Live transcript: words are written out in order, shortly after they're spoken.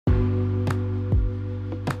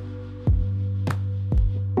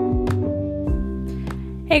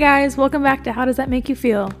Hey guys, welcome back to How Does That Make You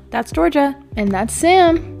Feel? That's Georgia. And that's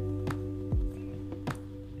Sam.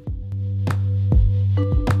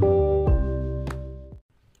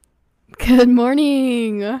 Good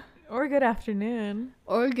morning. Or good afternoon.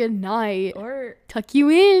 Or good night. Or tuck you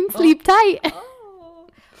in. Sleep tight.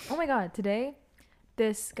 Oh my god, today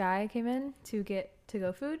this guy came in to get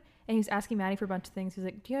to-go food and he was asking Maddie for a bunch of things. He was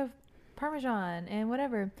like, do you have Parmesan and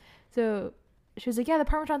whatever? So she was like, yeah, the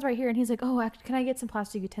Parmesan's right here. And he's like, oh, can I get some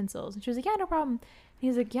plastic utensils? And she was like, yeah, no problem. And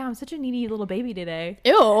he's like, yeah, I'm such a needy little baby today.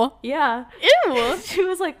 Ew. Yeah. Ew. She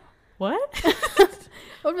was like, what?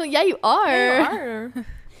 I'm like, yeah, you are. Yeah, you are.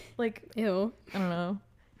 Like, Ew. I don't know.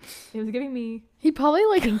 It was giving me He probably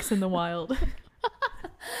like kinks in the wild.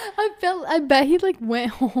 I bet he like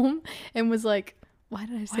went home and was like, why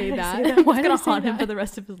did I say that? Why did I haunt him for the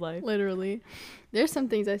rest of his life? Literally. There's some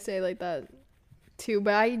things I say like that too,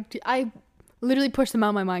 but I literally push them out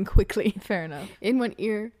of my mind quickly. Fair enough. In one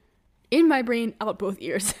ear, in my brain, out both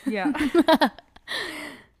ears. Yeah.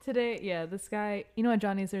 Today, yeah, this guy, you know at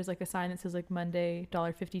Johnny's there's like a sign that says like Monday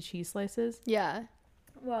 $1.50 cheese slices. Yeah.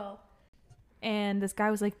 Well, and this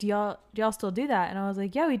guy was like, do y'all still do that? And I was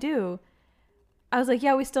like, yeah, we do. I was like,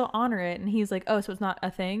 yeah, we still honor it. And he's like, oh, so it's not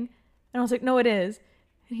a thing? And I was like, no, it is.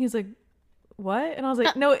 And he's like, what? And I was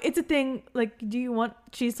like, no, it's a thing. Like, do you want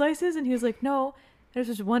cheese slices? And he was like, no. I was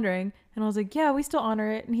just wondering. And I was like, yeah, we still honor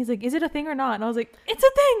it. And he's like, is it a thing or not? And I was like, it's a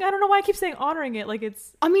thing. I don't know why I keep saying honoring it. Like,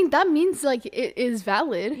 it's... I mean, that means like it is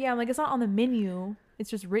valid. Yeah, I'm like, it's not on the menu. It's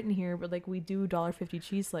just written here, but like we do $1.50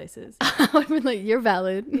 cheese slices. I mean, like, you're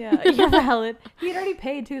valid. Yeah, you're valid. He had already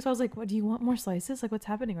paid too, so I was like, what, do you want more slices? Like, what's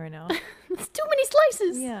happening right now? It's too many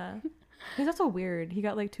slices. Yeah. He's also weird. He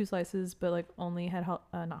got like 2 slices, but like only had not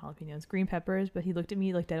jalapenos, green peppers. But he looked at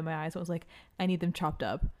me like dead in my eyes and was like, I need them chopped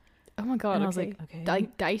up. Oh my god. And okay. I was like, okay.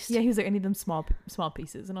 Diced. Yeah, he was like, I need them small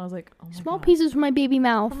pieces. And I was like, oh my Small god. pieces for my baby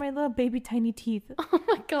mouth. For my little baby tiny teeth. Oh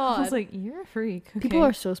my god. I was like, you're a freak. Okay. People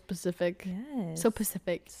are so specific. Yes. So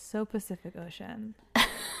Pacific. So Pacific Ocean.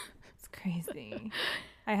 It's crazy.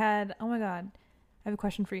 Oh my god. I have a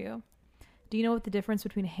question for you. Do you know what the difference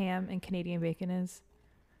between ham and Canadian bacon is?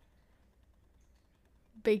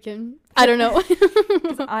 Bacon. I don't know.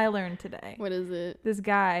 'Cause I learned today. What is it? This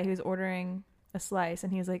guy who's ordering a slice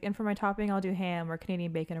and he was like, and for my topping I'll do ham or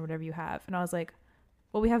Canadian bacon or whatever you have. And I was like,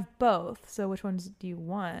 well, we have both, so which ones do you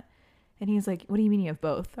want? And he's like, what do you mean you have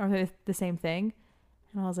both? Are they the same thing?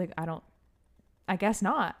 And I was like, I guess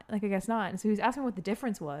not. Like, I guess not. And so he was asking what the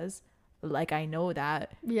difference was. Like, I know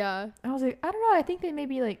that. Yeah. I was like, I don't know. I think they may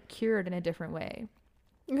be like cured in a different way.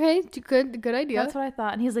 Okay, good idea. That's what I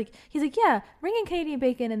thought. And he's like, yeah, bring in Canadian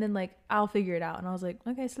bacon and then like I'll figure it out. And I was like,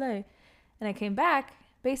 okay, slay. And I came back.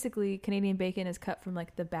 Basically, Canadian bacon is cut from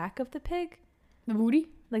like the back of the pig, The booty?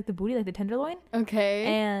 like the booty, like the tenderloin. Okay.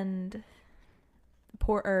 And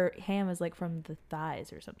ham is like from the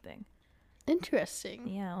thighs or something. Interesting.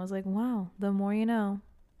 Yeah, I was like, wow, the more you know.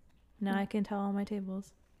 Now I can tell all my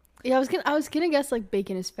tables. Yeah, I was gonna guess like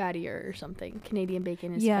bacon is fattier or something. Canadian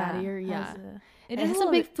bacon is fattier. Yeah. It has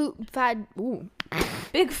a big fat. Ooh.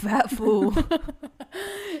 Big fat fool.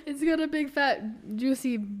 It's got a big fat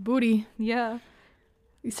juicy booty. Yeah.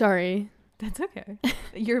 Sorry. That's okay.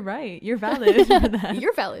 You're right. You're valid for that.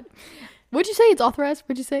 You're valid. What'd you say? It's authorized?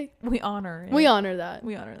 What'd you say? We honor it. We honor that.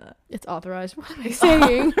 We honor that. It's authorized. What am I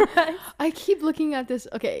saying? Authorized. I keep looking at this.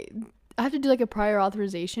 Okay. I have to do like a prior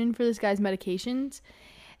authorization for this guy's medications.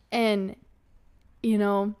 And, you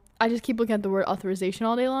know, I just keep looking at the word authorization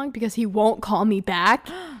all day long because he won't call me back.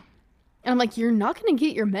 And I'm like, you're not going to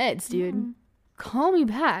get your meds, dude. Mm-hmm. Call me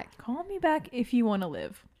back. Call me back if you want to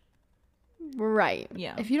live. Right.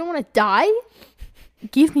 Yeah. If you don't want to die,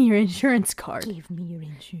 give me your insurance card. Give me your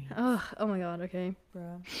insurance. Oh my god, okay.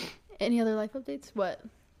 Bruh. Any other life updates? What?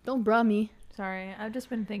 Don't bruh me. Sorry, I've just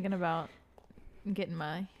been thinking about getting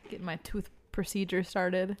my tooth procedure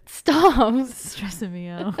started. Stop. It's stressing me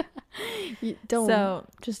out.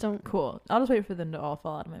 Just don't. Cool. I'll just wait for them to all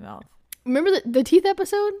fall out of my mouth. Remember the teeth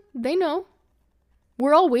episode? They know.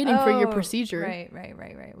 We're all waiting for your procedure.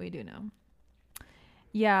 Right. We do know.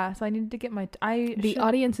 Yeah, so I needed to get my... The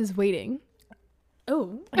audience is waiting.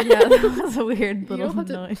 Oh. Yeah, that was a weird little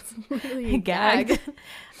noise. Really gagged.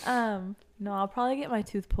 No, I'll probably get my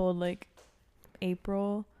tooth pulled like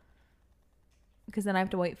April. Because then I have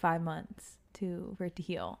to wait 5 months for it to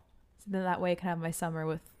heal. So then that way I can have my summer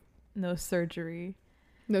with no surgery.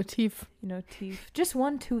 No teeth. No teeth. Just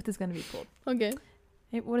one tooth is going to be pulled. Okay.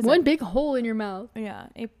 What is one big hole in your mouth. Yeah.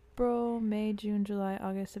 April, May, June, July,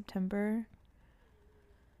 August, September.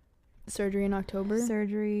 Surgery in October.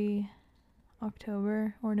 Surgery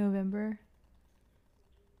October or November.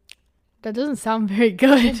 That doesn't sound very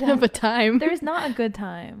good of a time. There's not a good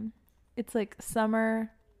time. It's like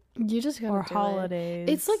summer You just gotta or do holidays.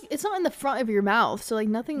 It's like, it's not in the front of your mouth, so like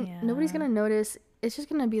nothing, nobody's gonna notice. It's just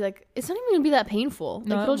gonna be like, it's not even gonna be that painful.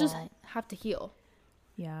 No, Like it'll it just won't. have to heal.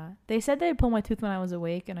 Yeah. They said they'd pull my tooth when I was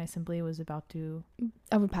awake, and I simply was about to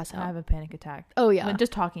I would pass out. have a panic attack. Oh yeah. But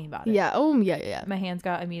just talking about it. Yeah. Oh yeah. My hands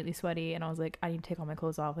got immediately sweaty, and I was like, I need to take all my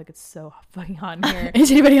clothes off. Like, it's so fucking hot in here.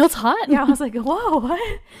 Is anybody else hot? Yeah, I was like, whoa,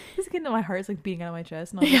 what? This is getting to my heart. It's like beating out of my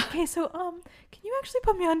chest. And I was like, okay, so, can you actually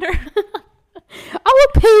put me under? I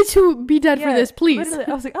will pay to be dead for this, please. Literally,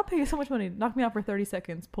 I was like, I'll pay you so much money. Knock me out for 30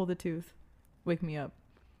 seconds. Pull the tooth. Wake me up.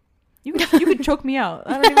 You could choke me out.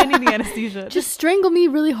 I don't even need the anesthesia. Just strangle me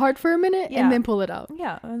really hard for a minute and then pull it out.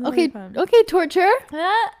 Yeah. Okay. Okay, torture.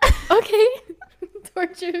 Okay.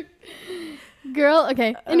 Torture. Girl.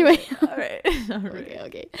 Okay. Anyway. All right. All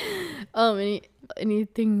right. Okay.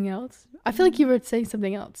 Anything else? I feel like you were saying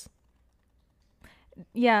something else.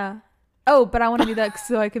 Yeah. Oh, but I want to do that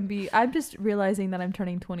so I can be. I'm just realizing that I'm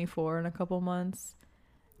turning 24 in a couple months.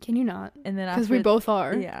 Can you not? And then because we both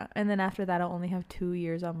are. Yeah. And then after that, I'll only have 2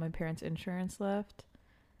 years on my parents' insurance left.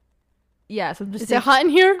 Yeah. So I'm just. Is it hot in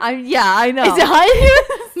here? I know. Is it hot in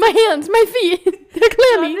here? My hands, my feet, they're So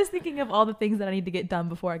clammy. I'm just thinking of all the things that I need to get done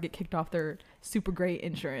before I get kicked off their super great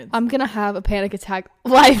insurance. I'm gonna have a panic attack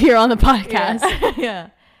live here on the podcast. Yeah.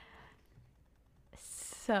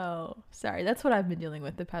 So sorry. That's what I've been dealing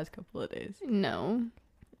with the past couple of days. No.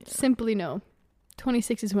 Yeah. Simply no.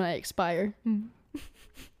 26 is when I expire.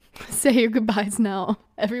 Say your goodbyes now,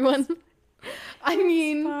 everyone. I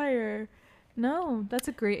mean, Expire. No, that's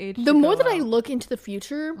a great age. the more that I look into the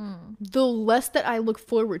future, the less that I look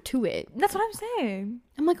forward to it. That's what I'm saying.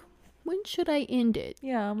 I'm like, when should I end it?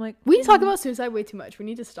 Yeah, I'm like, We talk about suicide way too much. We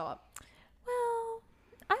need to stop. Well,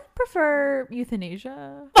 I prefer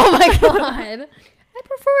euthanasia. Oh my god. I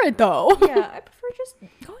prefer it though. Yeah, I prefer just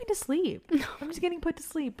going to sleep. I'm just getting put to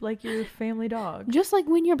sleep like your family dog. Just like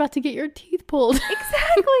when you're about to get your teeth pulled.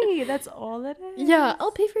 Exactly. That's all that is. Yeah,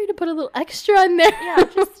 I'll pay for you to put a little extra in there. Yeah,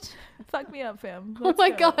 just fuck me up, fam. Oh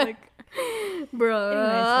my god. Like, bro.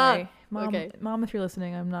 anyway, sorry. Mom, Okay. Mom, if you're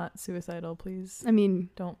listening, I'm not suicidal. Please I mean,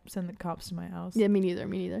 don't send the cops to my house. yeah, me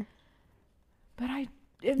neither. But I.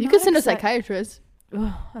 You could send a psychiatrist.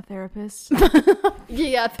 Ugh, a therapist.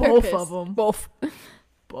 Yeah, Both of them. Both.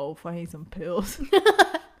 I need some pills.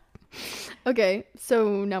 Okay,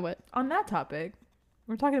 so now what? On that topic,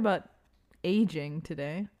 we're talking about aging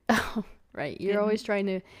today. Oh, right. You're always trying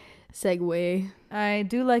to segue. I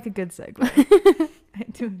do like a good segue. I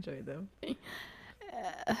do enjoy them.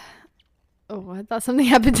 Oh, I thought something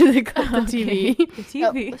happened to the TV. The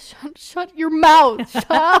TV. Oh, shut your mouth. Shut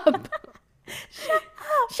up.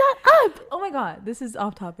 Shut up. Oh my god, this is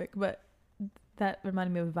off topic, but that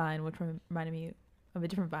reminded me of a Vine, which reminded me of a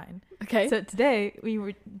different Vine. Okay. So today we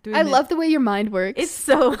were doing. I love the way your mind works. It's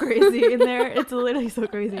so crazy in there. It's literally so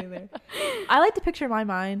crazy in there. I like to picture my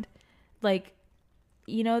mind, like,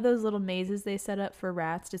 you know, those little mazes they set up for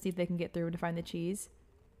rats to see if they can get through to find the cheese.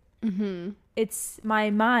 Mm-hmm. It's my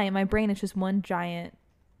mind. My brain is just one giant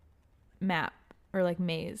map or like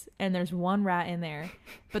maze, and there's one rat in there,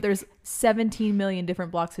 but there's 17 million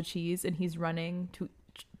different blocks of cheese, and he's running to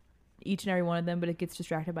each and every one of them, but it gets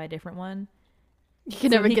distracted by a different one. He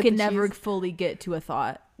can never fully get to a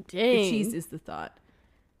thought. Dang. The cheese is the thought.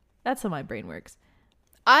 That's how my brain works.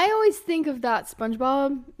 I always think of that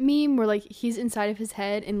SpongeBob meme where like he's inside of his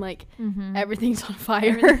head and like everything's on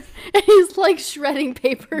fire and he's like shredding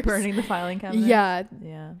papers, Burning the filing cabinet.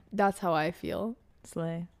 Yeah, that's how I feel.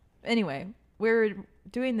 Slay. Anyway, we were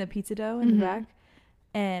doing the pizza dough in the back,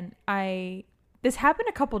 and this happened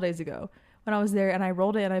a couple days ago when I was there, and I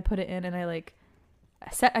rolled it and I put it in, and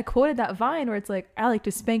I quoted that Vine where it's like, I like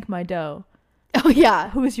to spank my dough. Oh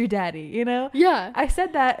yeah. Who's your daddy? You know? Yeah. I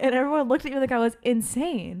said that, and everyone looked at me like I was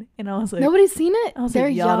insane, and I was like, nobody's seen it. I was They're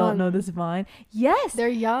like, y'all young. don't know this Vine. Yes. They're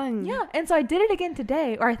young. Yeah. And so I did it again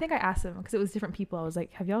today, or I think I asked them because it was different people. I was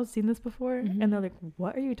like, have y'all seen this before? And they're like,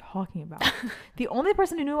 what are you talking about? The only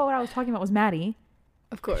person who knew what I was talking about was Maddie.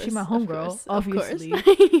 Of course. She's my homegirl, obviously. Of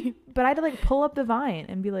course. But I had to like pull up the Vine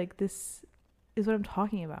and be like, this is what I'm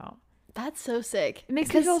talking about. That's so sick. It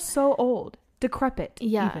makes me feel so old, decrepit.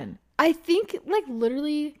 Yeah. Even. I think like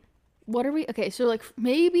literally, what are we? Okay, so like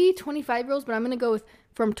maybe 25-year-olds, but I'm gonna go with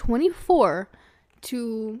from 24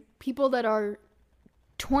 to people that are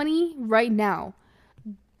 20 right now.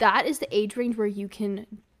 That is the age range where you can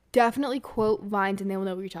definitely quote Vines and they will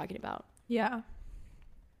know what you're talking about. Yeah.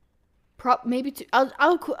 Maybe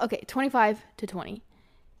okay, 25 to 20.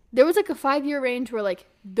 There was like a 5-year range where like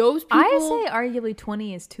those people. I say arguably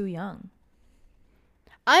 20 is too young.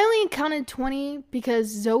 I only counted 20 because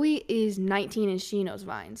Zoe is 19 and she knows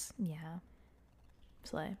Vines. Yeah.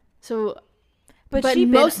 Slay. So, But she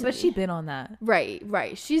been on that.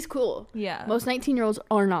 right. She's cool. Yeah. Most 19-year-olds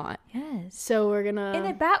are not. Yes. So we're gonna.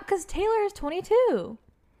 And because Taylor is 22.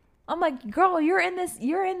 I'm like, girl, you're in this age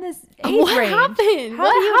what range. happened? How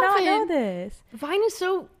what do you happened? not know this? Vine is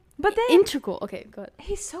so But then integral. Okay, go ahead.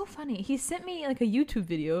 he's so funny. He sent me like a YouTube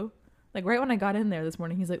video, like right when I got in there this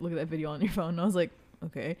morning. He's like, look at that video on your phone. And I was like,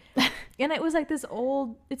 okay. And it was like this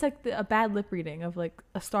old. It's like a bad lip reading of like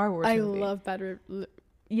a Star Wars movie. I love bad.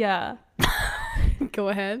 Yeah. Go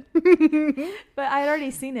ahead. But I had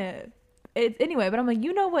already seen it. Anyway, but I'm like,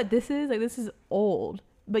 you know what this is? Like, this is old,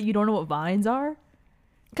 but you don't know what Vines are?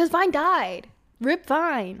 Because Vine died. Rip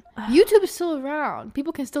Vine. YouTube is still around.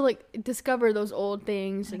 People can still like discover those old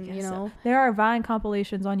things, and you know. So. There are Vine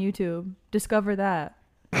compilations on YouTube. Discover that.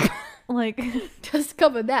 Like,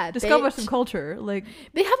 discover that. Discover bitch. some culture. Like,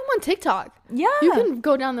 they have them on TikTok. Yeah. You can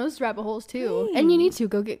go down those rabbit holes too, and you need to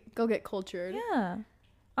go get cultured. Yeah.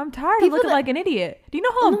 I'm tired of looking like an idiot. Do you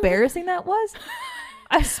know how embarrassing that was?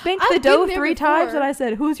 I spanked the dough 3 times and I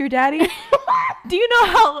said, "Who's your daddy?" Do you know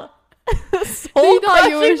how soul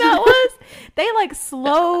crushing that was? They like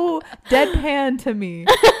slow deadpan to me.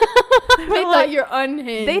 They thought you're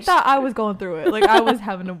unhinged. They thought I was going through it. Like I was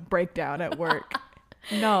having a breakdown at work.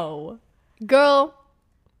 No. Girl.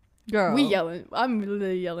 We yelling. I'm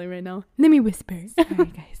literally yelling right now. Let me whisper. Sorry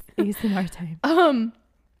guys. ASMR time.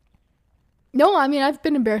 No, I mean, I've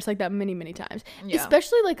been embarrassed like that many, many times. Yeah.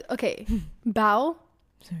 Especially like, okay, Bao.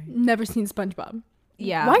 Sorry. Never seen SpongeBob.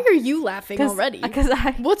 Yeah. Why are you laughing already? Because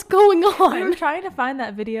what's going on? We were trying to find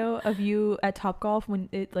that video of you at Topgolf when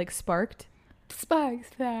it like sparked. Sparks.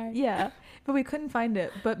 Yeah. But we couldn't find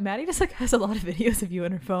it. But Maddie just like has a lot of videos of you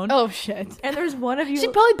on her phone. Oh shit. And there's one of you. She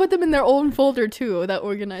probably put them in their own folder too. That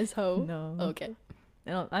organized hoe. No. Okay. I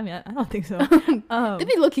don't think so. It'd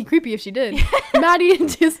be looking creepy if she did. Maddie,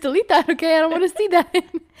 just delete that, okay? I don't want to see that.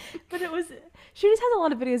 But she just has a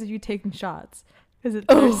lot of videos of you taking shots because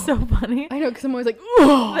they're so funny. I know, because I'm always like,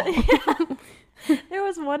 oh. There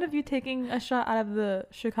was one of you taking a shot out of the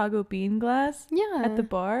Chicago bean glass at the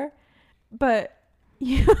bar, but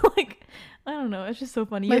you like, I don't know, it's just so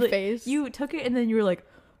funny. My face. You took it and then you were like,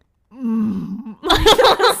 like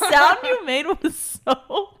the sound you made was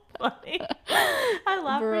so funny. I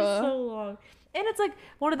laughed for so long. And it's like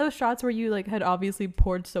one of those shots where you like had obviously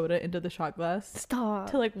poured soda into the shot glass.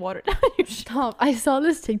 Stop. To like water down your shot. Stop. I saw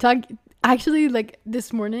this TikTok actually like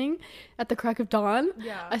this morning at the crack of dawn.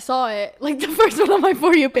 Yeah. I saw it like the first one on my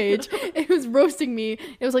For You page. It was roasting me.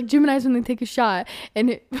 It was like Gemini's when they take a shot.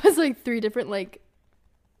 And it was like 3 different like,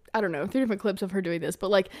 I don't know, 3 different clips of her doing this, but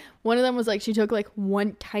like one of them was like she took like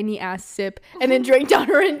one tiny ass sip and then drank down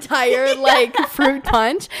her entire like fruit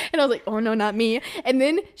punch, and I was like, oh no, not me. And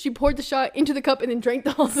then she poured the shot into the cup and then drank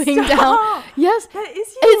the whole thing down. Yes, that is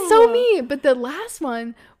you. It's so me. But the last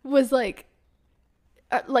one was like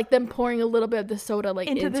them pouring a little bit of the soda like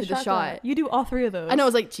into the shot. You do all 3 of those. I know. I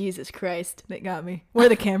was like, Jesus Christ, they got me. Where are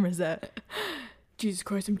the cameras at? Jesus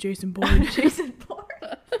Christ, I'm Jason Bourne. Jason Bourne.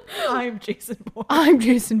 I'm Jason Bourne. I'm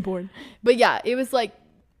Jason Bourne. But yeah, it was like,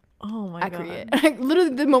 oh my accurate. God.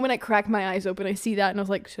 Literally, the moment I cracked my eyes open, I see that and I was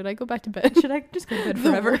like, should I go back to bed? Should I just go to bed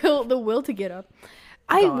forever? The will to get up.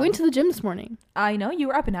 I went to the gym this morning. I know, you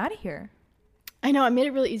were up and out of here. I know, I made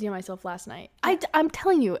it really easy on myself last night. I'm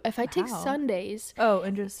telling you, if I take Sundays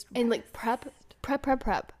and like prep.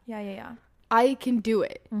 Yeah. I can do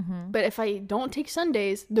it. Mm-hmm. But if I don't take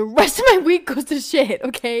Sundays, the rest of my week goes to shit,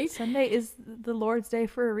 okay? Sunday is the Lord's day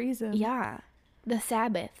for a reason. Yeah. The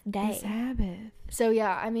Sabbath day. The Sabbath. So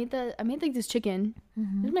yeah, I made like this chicken.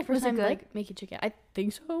 Mm-hmm. This is my first time like making chicken. I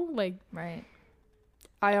think so. Like, right.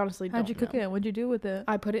 I honestly don't know. How'd you cook it? What'd you do with it?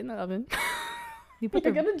 I put it in the oven. You're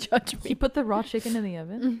gonna judge me. You put the raw chicken in the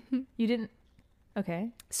oven? Mm-hmm. You didn't. Okay.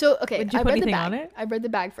 So okay, did you put anything on it? I read the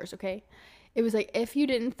bag first. Okay, it was like if you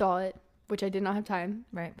didn't thaw it, which I did not have time.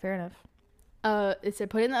 Right, fair enough. It said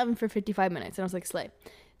put it in the oven for 55 minutes, and I was like, slay.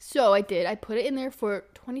 So I did. I put it in there for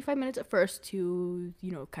 25 minutes at first to,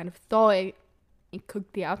 kind of thaw it and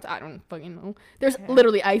cook the outside. I don't fucking know. There's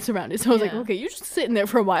literally ice around it, so I was like, okay, you're just sitting there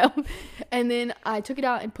for a while. And then I took it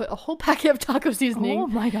out and put a whole packet of taco seasoning. Oh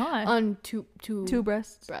my God. On two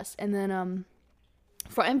breasts. And then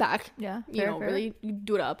front and back. Yeah. Fair. Really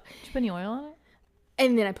do it up. Did you put any oil on it?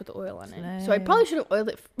 And then I put the oil on it. So I probably should have oiled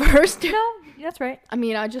it first. No, that's right. I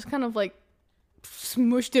mean, I just kind of like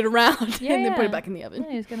smushed it around and then put it back in the oven.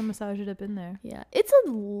 Yeah, you just gotta massage it up in there. Yeah, it's a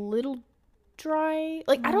little dry.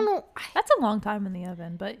 Like, I don't know. That's a long time in the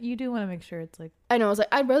oven, but you do want to make sure it's like. I know. I was like,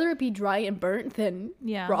 I'd rather it be dry and burnt than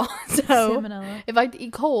raw. So salmonella. if I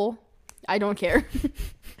eat coal, I don't care.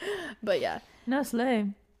 But yeah. No slay.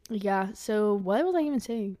 Yeah, so what was I even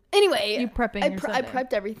saying? Anyway, You prepping your I Sunday.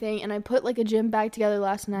 prepped everything, and I put like a gym bag together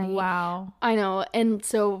last night. Wow. I know. And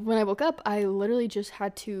so when I woke up, I literally just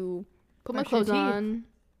had to put my Brush your clothes teeth. on,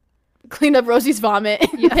 clean up Rosie's vomit,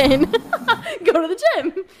 and then go to the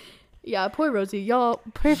gym. Yeah, poor Rosie. Y'all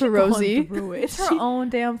pray for Rosie. It's her own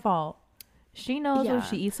damn fault. She knows Yeah. when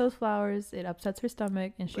she eats those flowers, it upsets her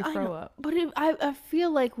stomach and she I throw know. up. But I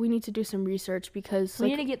feel like we need to do some research because We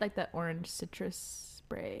like, need to get like that orange citrus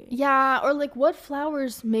spray. yeah, or like what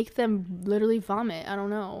flowers make them literally vomit? I don't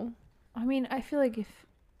know. I mean, I feel like if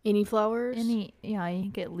Any flowers? you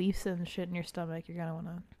get leaves and shit in your stomach, you're gonna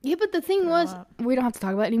wanna. Yeah, but the thing Throw was, up. we don't have to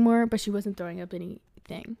talk about it anymore, but she wasn't throwing up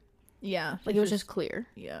anything. Yeah, Like it was just clear.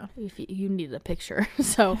 yeah. If you needed a picture.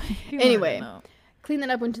 So You Anyway. wanna know. clean that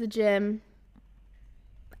up, went to the gym.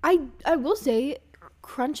 I will say,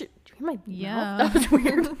 crunch. My Yeah. mouth? That was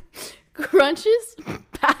weird. Crunch's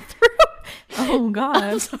bathroom. Oh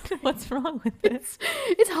God, what's wrong with this?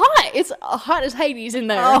 It's hot. It's hot as Hades in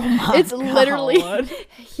there. Oh my It's literally God.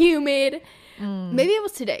 humid. Maybe it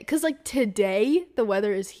was today, because like today the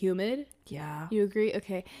weather is humid. Yeah. You agree?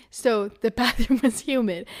 Okay. So the bathroom was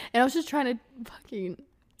humid, and I was just trying to fucking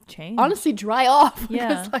Change. honestly dry off. Yeah.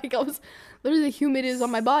 Because like I was literally, the humid is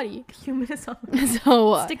on my body. humid is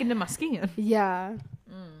So sticking to my skin. yeah.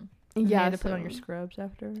 You Yeah. had to put on so- your scrubs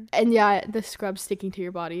after. And yeah, the scrub sticking to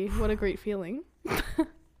your body. What a great feeling.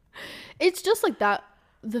 It's just like that.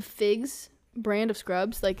 The Figs brand of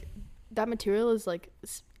scrubs, like that material is like,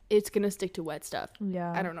 it's gonna stick to wet stuff.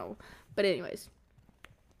 Yeah. I don't know. But anyways.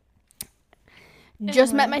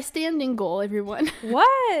 Just met my standing goal, everyone.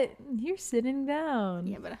 What? You're sitting down.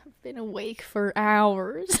 Yeah, but I've been awake for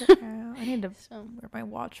hours. Yeah, I need to So wear my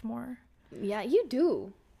watch more. yeah, you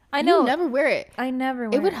do. I know. You never wear it. I never.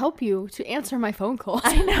 It wear would help you to answer my phone calls.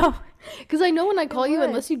 I know. Because I know when I call you, would.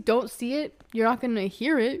 unless you don't see it, you're not going to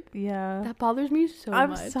hear it. Yeah. That bothers me so I'm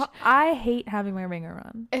much. so. I hate having my ringer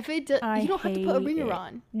on. If it does, I you don't have to put a hate ringer it.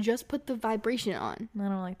 on. Just put the vibration on. I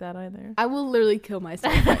don't like that either. I will literally kill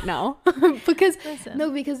myself right now. because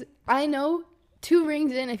Listen. because I know 2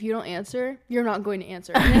 rings in, if you don't answer, you're not going to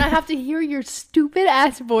answer. And then I have to hear your stupid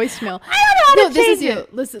ass voicemail. I don't know how to This is change you.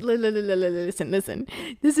 it. Listen.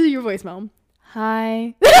 This is your voicemail.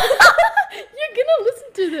 Hi. You're gonna listen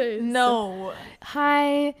to this. No.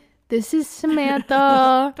 Hi. This is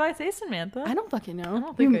Samantha. Do I say Samantha? I don't fucking know. I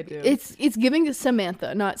don't think I do. It's giving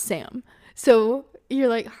Samantha, not Sam. So you're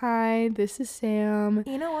like, hi, this is Sam.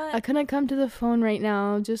 You know what? I couldn't come to the phone right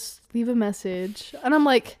now. Just leave a message. And I'm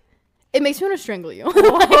like, it makes me want to strangle you.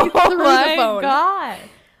 Oh my phone. God.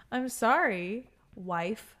 I'm sorry,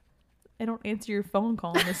 wife. I don't answer your phone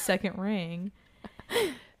call on the second ring.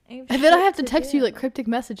 And then I have to text you like cryptic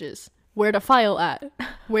messages. Where to file at?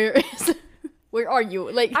 Where are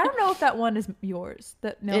you? Like, I don't know if that one is yours.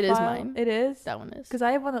 That nail It is file. mine. It is. that one is. Because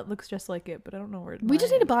I have one that looks just like it, but I don't know where. We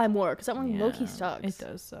just need to mine buy more because that one is. low-key Yeah, sucks. It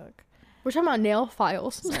does suck. We're talking about nail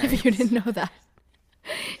files. If you didn't know that.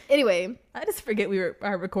 Anyway, I just forget we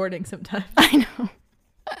are recording sometimes. I know.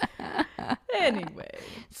 Anyway,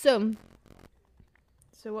 So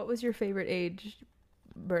what was your favorite age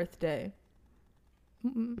birthday?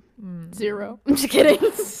 0. I'm just kidding.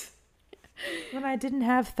 When I didn't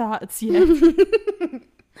have thoughts yet.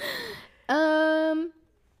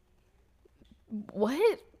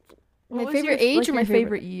 What? What My was favorite your, age like, or my your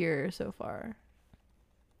favorite? year so far?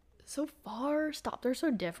 So far, stop. They're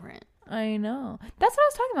so different. I know. That's what I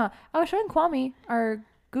was talking about. I was showing Kwame, our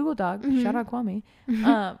Google dog. Mhm. Shout out Kwame.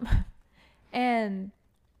 And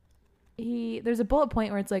there's a bullet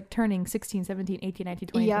point where it's like turning 16, 17, 18, 19,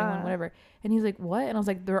 20, Yeah. 21, whatever. And he's like, what? And I was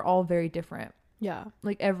like, they're all very different. Yeah.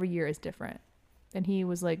 Like every year is different. And he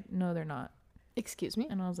was like, no, they're not. Excuse me.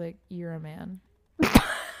 And I was like, you're a man.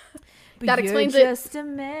 That explains you're it. just a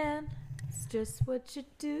man. It's just what you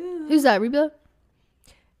do. Who's that? Reba?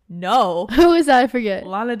 No. Who is that? I forget.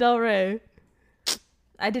 Lana Del Rey.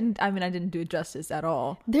 I didn't do it justice at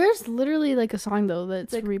all. There's literally like a song though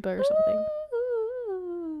that's Like, Reba or something.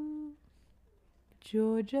 Ooh,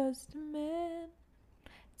 you're just a man.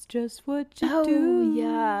 It's just what you Oh do.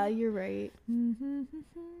 yeah, you're right. Mm-hmm.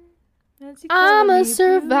 As you I'm carry a through.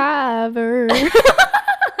 survivor.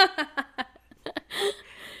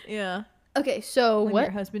 Yeah. Okay, so When what?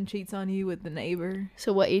 your husband cheats on you with the neighbor.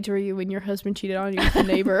 So what age were you when your husband cheated on you with the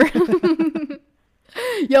neighbor?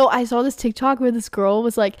 Yo, I saw this TikTok where this girl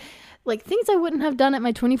was like things I wouldn't have done at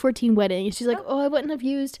my 2014 wedding. And she's like, I wouldn't have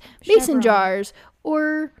used mason Chevron. jars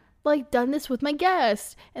or like done this with my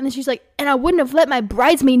guests. And then she's like, and I wouldn't have let my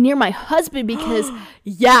bridesmaid near my husband because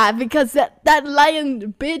because that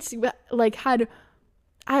lying bitch like had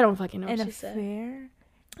I don't fucking know An what she said. affair?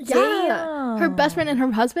 Yeah. Damn. Her best friend and her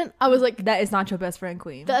husband. I was like, That is not your best friend,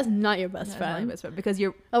 queen. that's not your best That is not friend. your best friend. Because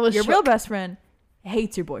your shook. real best friend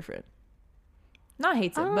hates your boyfriend. Not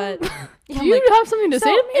hates him, but... Do I'm you like, have something to say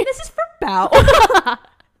to me? And this is for Bao.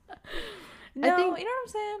 No, I think you know what I'm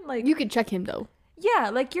saying? Like, you could check him, though. yeah,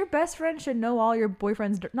 like your best friend should know all your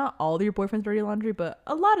boyfriend's... Not all your boyfriend's dirty laundry, but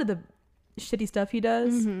a lot of the shitty stuff he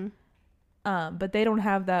does. Mm-hmm. But they don't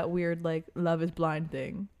have that weird, like, love is blind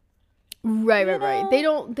thing. Right. You know?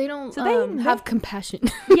 They don't So they have compassion.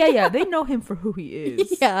 Yeah, they know him for who he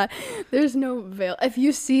is. Yeah, there's no veil. If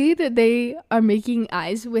you see that they are making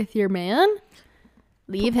eyes with your man,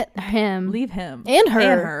 leave him. Leave him. And her.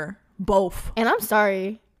 And her. Both. And I'm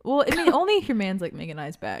sorry. Well, I mean, only if your man's, like, making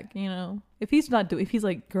eyes back, you know? If he's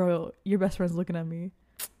like, girl, your best friend's looking at me.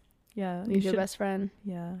 Yeah. Leave your best friend.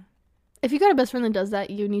 Yeah. If you got a best friend that does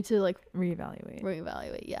that, you need to, like,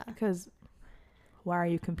 Reevaluate. yeah. Because why are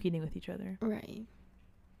you competing with each other? Right.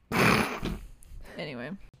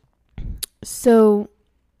 Anyway. So,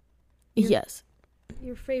 Yes.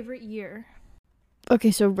 Your favorite year.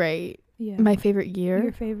 Okay, so, right. Yeah. My favorite year?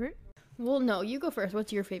 Your favorite? Well, no, you go first.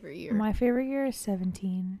 What's your favorite year? My favorite year is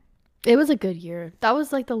 17. It was a good year. That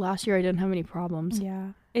was, like, the last year I didn't have any problems. Yeah.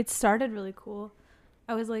 It started really cool.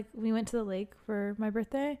 I was like, we went to the lake for my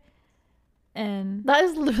birthday. And That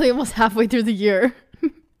is literally almost halfway through the year.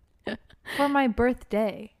 for my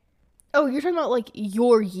birthday. Oh, you're talking about, like,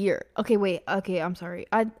 your year. Okay, wait. Okay, I'm sorry.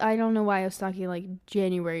 I don't know why I was talking, like,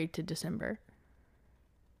 January to December.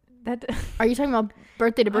 That Are you talking about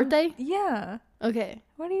birthday to birthday? Yeah. Okay.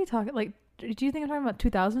 What are you talking? Like, do you think I'm talking about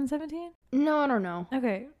 2017? No, I don't know.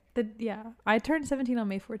 Okay. Yeah. I turned 17 on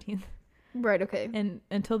May 14th. Right, okay. And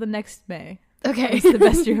until the next May. Okay. It's the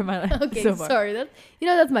best year of my life. Okay, so far. sorry.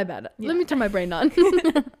 That's my bad. Yeah. Let me turn my brain on.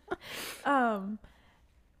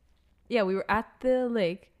 Yeah, we were at the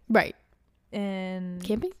lake. Right. And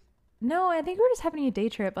Camping? no, I think we were just having a day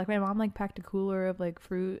trip. Like, my mom, like, packed a cooler of, like,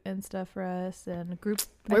 fruit and stuff for us, and a group.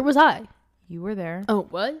 Where was I? You were there. Oh,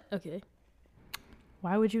 what? Okay.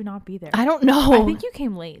 Why would you not be there? I don't know. I think you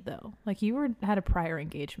came late, though. Like, you had a prior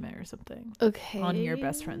engagement or something. Okay. On your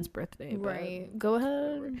best friend's birthday. Right. Go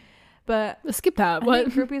ahead. But Let's skip that. I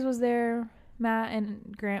What? think Groupies was there. Matt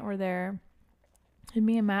and Grant were there. And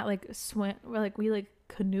me and Matt, like, we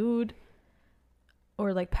canoed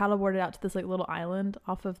or, like, paddleboarded out to this, like, little island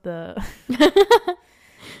off of the...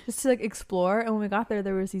 just to, like, explore. And when we got there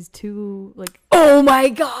was these two, like... Oh, my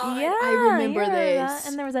God. Yeah. I remember this.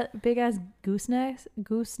 And there was that big-ass goose nest.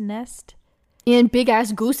 And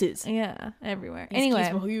big-ass gooses. Yeah, everywhere. These Anyway,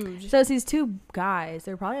 kids were huge. so it's these two guys.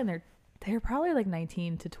 They're probably like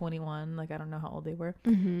 19 to 21. Like, I don't know how old they were.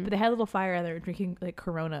 Mm-hmm. But they had a little fire and they were drinking, like,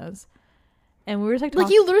 Coronas. And we were just, like,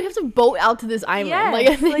 Like, you literally have to boat out to this island. Yes,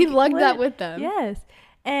 like, they like, lugged that with them. Yes.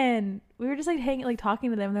 And we were just, like,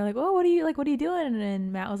 talking to them. And they're like, oh, what are you doing?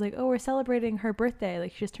 And Matt was like, oh, we're celebrating her birthday.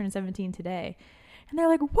 Like, she just turned 17 today. And they're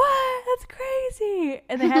like, what? That's crazy.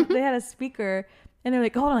 And they had a speaker. And they're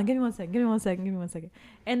like, hold on, give me one second.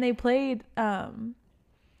 And they played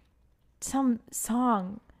some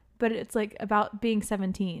song, but it's, like, about being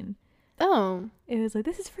 17. Oh. It was like,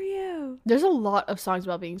 this is for you. There's a lot of songs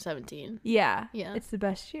about being 17. Yeah. Yeah. It's the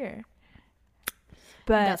best year.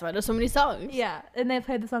 But that's why there's so many songs. yeah. And they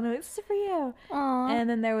played the song. They're like, this is for you. Aww. And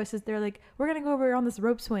then they're like, we're going to go over on this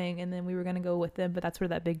rope swing. And then we were going to go with them. But that's where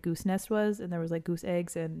that big goose nest was. And there was, like, goose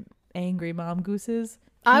eggs and angry mom gooses.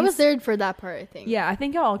 I was there for that part, I think. Yeah. I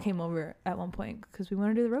think y'all all came over at one point because we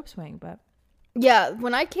wanted to do the rope swing. But Yeah.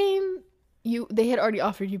 When I came, they had already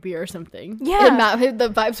offered you beer or something. Yeah. And Matt, the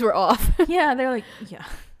vibes were off. yeah, they're like, yeah.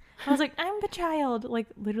 I was like, I'm the child. Like,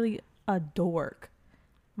 literally a dork.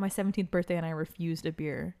 My 17th birthday and I refused a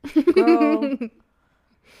beer. Girl,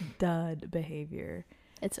 dud behavior.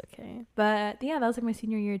 It's okay. But yeah, that was like my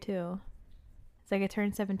senior year too. It's like I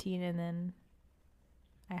turned 17 and then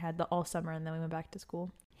I had the all summer and then we went back to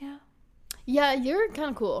school. Yeah. Yeah, you're kind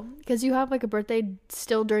of cool because you have like a birthday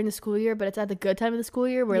still during the school year, but it's at the good time of the school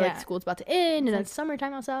year where like school's about to end and like it's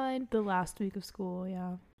summertime outside. The last week of school,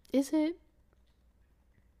 yeah. Is it?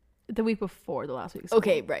 The week before the last week of school.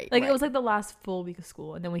 Okay, right. Like right. it was like the last full week of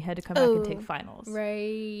school and then we had to come back and take finals.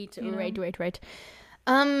 Right. You know? Right.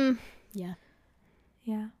 Yeah.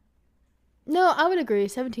 Yeah. No, I would agree.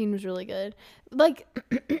 17 was really good. Like,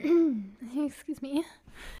 excuse me.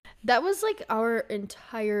 That was like our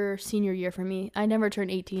entire senior year for me. I never turned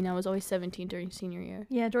 18. I was always 17 during senior year.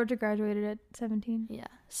 Yeah, Georgia graduated at 17. Yeah.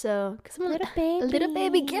 So, because I'm a little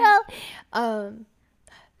baby girl.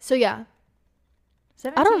 So yeah.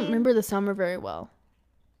 17? I don't remember the summer very well.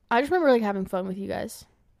 I just remember like having fun with you guys.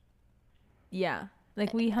 Yeah.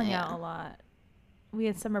 Like we hung out a lot. we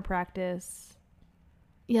had summer practice.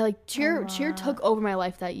 Yeah, like cheer took over my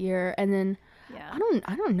life that year, and then Yeah.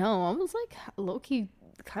 I don't know. I was like low key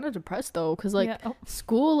kind of depressed though, because like Yeah.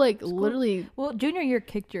 school literally. Well, junior year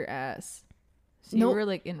kicked your ass. So you were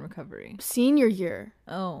like in recovery. Senior year.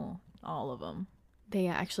 Oh, all of them. They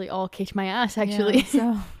actually all kicked my ass actually. Yeah,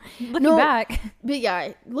 so looking back. But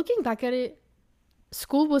yeah, looking back at it,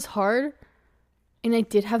 school was hard, and I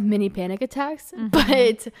did have many panic attacks,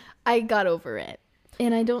 but I got over it.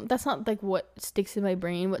 And that's not like what sticks in my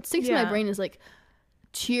brain. What sticks in my brain is like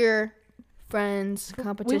cheer, friends,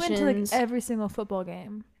 competitions. We went to like every single football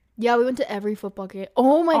game. Yeah, we went to every football game.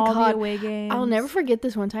 Oh my all God. The away games. I'll never forget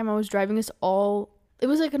this one time I was driving us all. It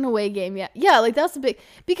was like an away game. Yeah, like that's the big,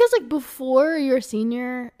 because like before you're a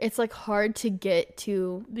senior, it's like hard to get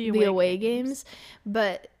to the away games.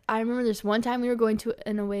 But I remember this one time we were going to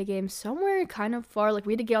an away game somewhere kind of far, like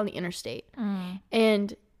we had to get on the interstate.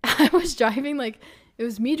 And I was driving, like it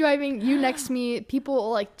was me driving, you next to me, people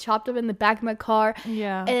like chopped up in the back of my car.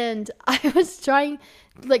 Yeah. And I was trying,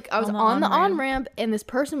 like I was on the on-ramp, and this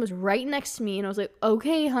person was right next to me, and I was like,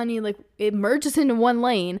 okay, honey, like it merges into one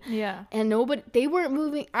lane. Yeah. And they weren't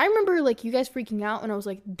moving. I remember like you guys freaking out, and I was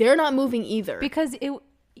like, they're not moving either. Because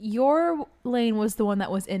your lane was the one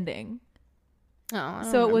that was ending. Oh, I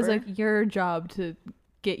don't so remember. It was like your job to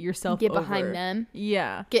get yourself get over. behind them.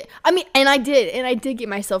 Yeah. And I did get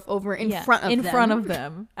myself over in front of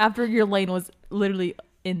them after your lane was literally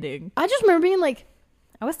ending. I just remember being like,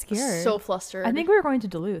 I was scared. So flustered. I think we were going to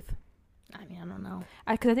Duluth. I mean, I don't know.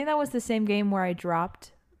 Because I think that was the same game where I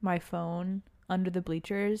dropped my phone under the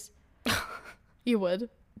bleachers. You would.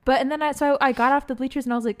 But, and then I got off the bleachers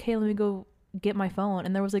and I was like, okay, let me go get my phone.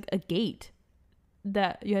 And there was like a gate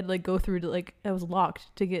that you had to like go through to like, it was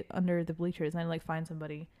locked to get under the bleachers. And I had to like find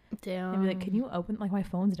somebody. Damn. And be like, can you open, like my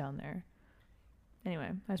phone's down there.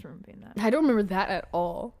 Anyway, I just remember being that. I don't remember that at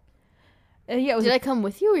all. Yeah, did I come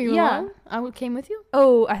with you, or you alone? I came with you.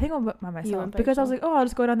 Oh, I think I went by myself because I was like, oh, I'll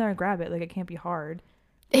just go down there and grab it. Like, it can't be hard.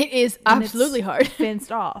 It is absolutely hard.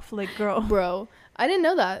 Fenced off, like, girl. Bro, I didn't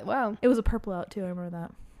know that. Wow. It was a purple out too. I remember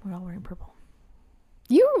that. We're all wearing purple.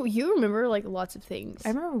 You remember like lots of things. I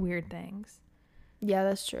remember weird things. Yeah,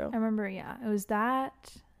 that's true. I remember. Yeah, it was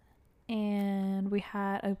that, and we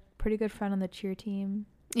had a pretty good friend on the cheer team.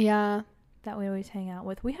 Yeah. That we always hang out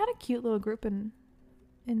with. We had a cute little group in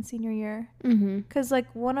senior year, because like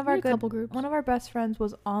one of our best friends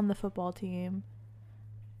was on the football team.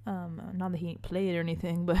 Not that he played or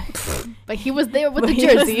anything, but but he was there with the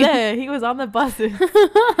jersey. He was on the buses.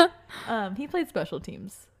 He played special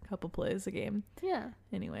teams a couple plays a game. Yeah.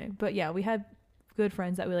 Anyway, but yeah, we had good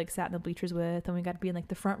friends that we like sat in the bleachers with, and we got to be in like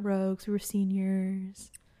the front row because we were seniors.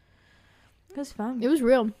 It was fun. It was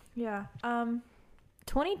real. Yeah.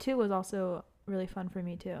 22 was also really fun for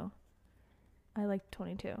me too. I liked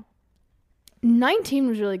 22. 19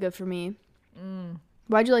 was really good for me.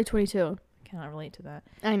 Why'd you like 22? Cannot relate to that.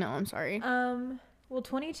 I know, I'm sorry. Well,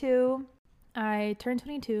 22, I turned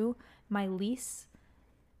 22. My lease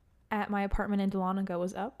at my apartment in Dahlonega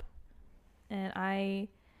was up. And I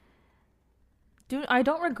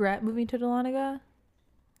don't regret moving to Dahlonega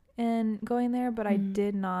and going there, but I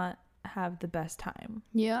did not have the best time.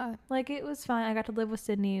 Yeah. Like, it was fun. I got to live with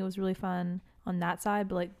Sydney. It was really fun on that side,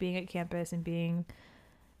 but like being at campus and being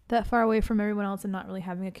that far away from everyone else and not really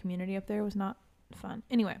having a community up there was not fun.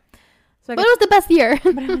 Anyway, but it was the best year.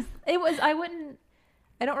 But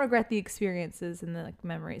I don't regret the experiences and the like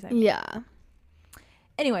memories. Yeah.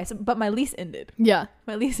 Anyway, but my lease ended. Yeah.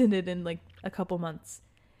 My lease ended in like a couple months.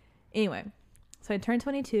 Anyway, so I turned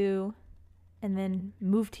 22 and then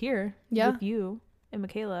moved here with you and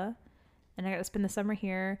Michaela, and I got to spend the summer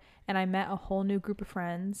here, and I met a whole new group of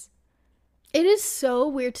friends. It is so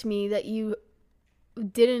weird to me that you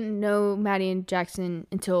didn't know Maddie and Jackson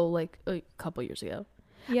until like a couple years ago.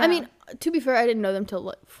 Yeah. I mean, to be fair, I didn't know them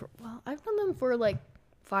till I've known them for like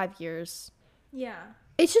 5 years. Yeah.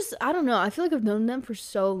 It's just, I don't know. I feel like I've known them for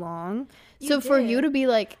so long. For you to be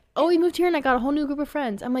like, oh, we moved here and I got a whole new group of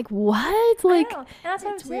friends. I'm like, what? Like, and that's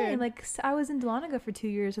what I'm saying. Like, I was in Dahlonega for 2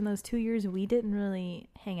 years, and those 2 years we didn't really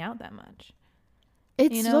hang out that much.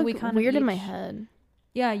 It's we kind weird in my head.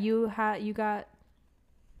 Yeah, you got,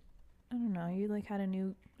 I don't know, you like had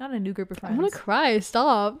not a new group of friends. I want to cry.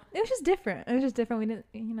 Stop. It was just different. We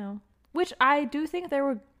didn't, which I do think there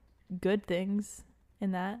were good things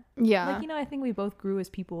in that. Yeah. Like, I think we both grew as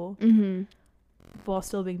people. While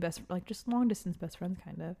still being just long distance best friends,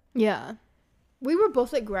 kind of. Yeah. We were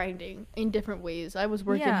both like grinding in different ways. I was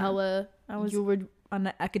working hella. You were on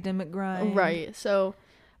the academic grind. Right. So,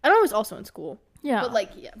 and I was also in school. Yeah.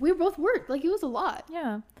 But we were both worked. Like, it was a lot.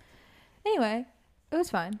 Yeah. Anyway, it was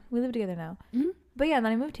fine. We live together now. But yeah,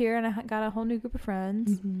 then I moved here and I got a whole new group of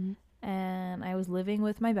friends. Mm-hmm. And I was living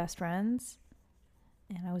with my best friends.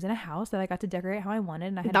 And I was in a house that I got to decorate how I wanted.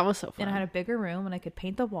 And I had That was so fun. And I had a bigger room and I could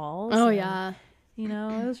paint the walls. Oh, and, yeah. You know,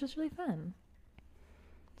 it was just really fun.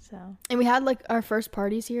 So. And we had, like, our first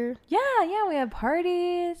parties here. Yeah, we had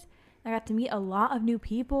parties. I got to meet a lot of new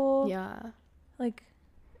people. Yeah. Like,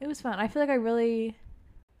 it was fun. I feel like I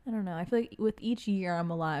don't know. I feel like with each year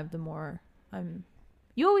I'm alive, the more I'm...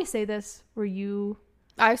 You always say this where you...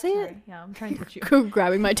 I say it? Yeah, I'm trying to touch you.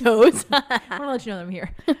 Grabbing my toes. I want to let you know that I'm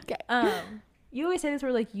here. Okay. You always say this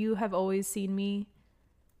where, like, you have always seen me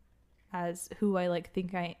as who I, like,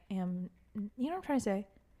 think I am. You know what I'm trying to say?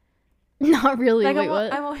 Not really. Like, Wait,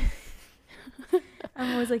 what? I'm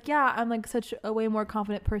always like, yeah, I'm, like, such a way more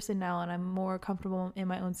confident person now, and I'm more comfortable in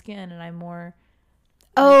my own skin, and I'm more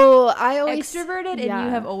I always... extroverted, and you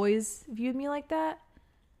have always viewed me like that.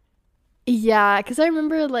 Yeah, because I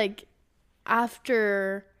remember, like,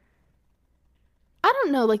 after... I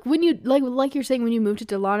don't know, like, when you, like you're saying, when you moved to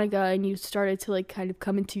Dahlonega and you started to, like, kind of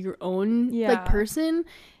come into your own, like, person,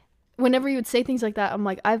 whenever you would say things like that, I'm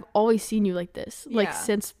like, I've always seen you like this, like,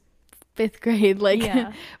 since 5th grade, like,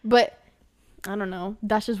 but, I don't know,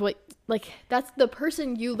 that's just what, like, that's the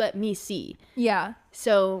person you let me see. Yeah.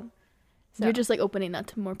 So you're just, like, opening that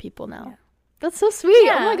to more people now. Yeah. That's so sweet.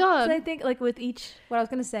 Yeah. Oh, my God. So I think, like, with what I was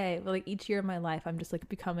going to say, like, each year of my life, I'm just, like,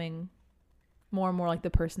 becoming more and more like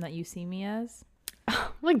the person that you see me as.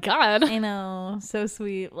 Oh my God. I know. So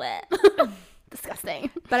sweet.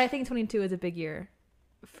 Disgusting. But I think 22 is a big year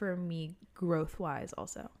for me growth-wise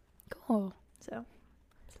also. Cool. So,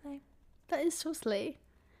 slay. That is so slay.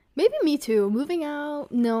 Maybe me too. Moving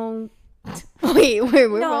out. No. Wait, where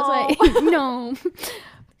was I? No.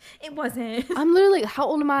 It wasn't. I'm literally, how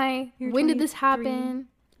old am I? You're when did this happen?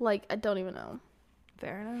 Like, I don't even know.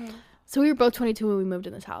 Fair enough. So we were both 22 when we moved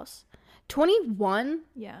in this house. 21?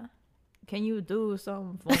 Yeah. Can you do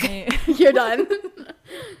something for me? You're done.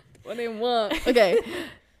 21. Okay.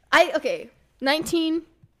 19,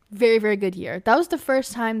 very, very good year. That was the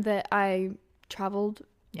first time that I traveled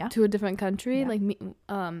to a different country. Yeah. Like,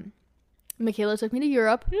 Michaela took me to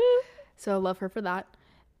Europe. So I love her for that.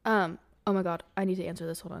 Oh my God, I need to answer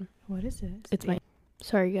this. Hold on. What is it? It's my...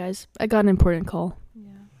 Sorry, guys. I got an important call.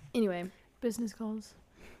 Yeah. Anyway. Business calls.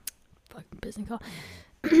 Fucking business call.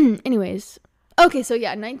 Anyways. Okay, so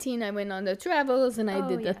yeah, 19, I went on the travels, and I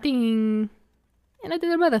did the thing. And I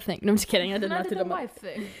did another thing. No, I'm just kidding. I did not do the wife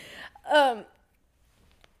thing.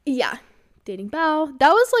 Yeah. Dating Bao.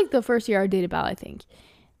 That was, like, the first year I dated Bao, I think.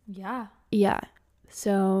 Yeah. Yeah.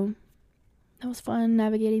 So, that was fun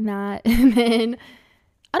navigating that. And then...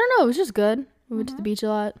 I don't know. It was just good. We went to the beach a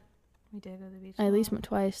lot. We did go to the beach. I at least went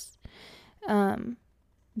twice. That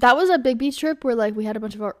was a big beach trip where, like, we had a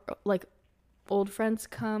bunch of our, like, old friends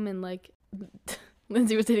come, and, like,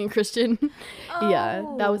 Lindsay was dating Christian. Yeah,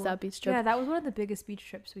 that was that beach trip. Yeah, that was one of the biggest beach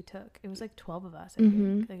trips we took. It was like 12 of us, I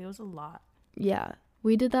think. Like, it was a lot. Yeah,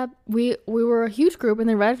 we did that. We were a huge group, and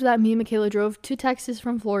then right after that, me and Michaela drove to Texas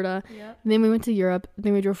from Florida. Yep. Then we went to Europe.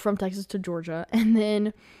 Then we drove from Texas to Georgia, and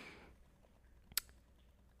then...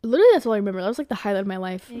 Literally, that's all I remember. That was, like, the highlight of my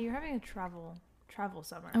life. Yeah, you're having a travel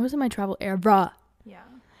summer. I was in my travel era. Yeah.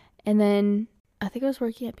 And then, I think I was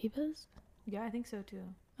working at Peepa's. Yeah, I think so, too.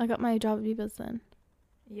 I got my job at Peepa's then.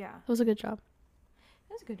 Yeah. It was a good job.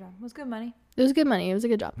 It was a good job. It was good money. It was good money. It was a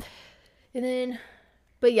good job. And then,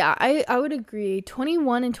 but yeah, I would agree.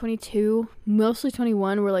 21 and 22, mostly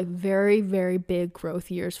 21, were, like, very, very big growth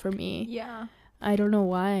years for me. Yeah. I don't know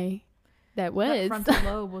why that was. That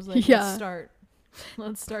frontal lobe was like,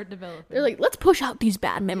 Let's start developing. They're like, let's push out these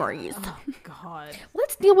bad memories. Oh, God.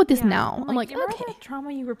 Let's deal with this now. I'm like, okay. That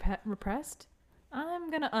trauma you repressed? I'm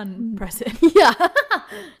going to unpress it. Yeah.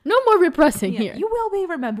 No more repressing here. You will be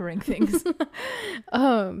remembering things.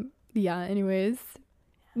 Yeah, anyways.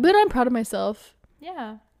 But I'm proud of myself.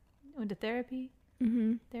 Yeah. Went to therapy.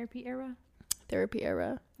 Therapy era.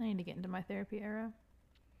 I need to get into my therapy era.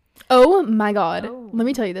 Oh, my God. Let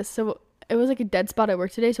me tell you this. So... It was like a dead spot at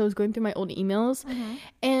work today, so I was going through my old emails.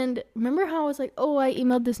 And remember how I was like, oh, I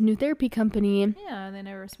emailed this new therapy company. Yeah, and they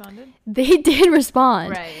never responded. They did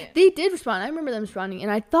respond. Right. They did respond. I remember them responding. And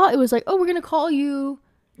I thought it was like, oh, we're going to call you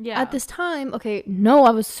at this time. Okay, no,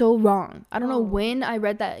 I was so wrong. I don't know when I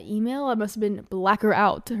read that email. I must have been blacker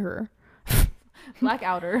out to her.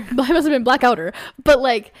 Blackouter. I must have been blackouter. But,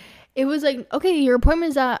 like, it was like, okay, your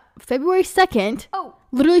appointment is at February 2nd. Oh.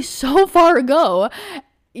 Literally so far ago.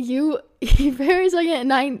 very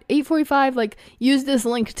second at 8:45, like, use this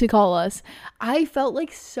link to call us. I felt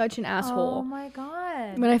like such an asshole. Oh my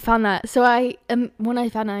god. When I found that. So when I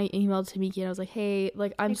found out, I emailed Tamiki and I was like, hey,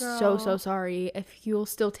 like, I'm so sorry. If you'll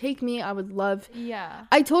still take me, I would love. Yeah.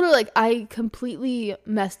 I told her, like, I completely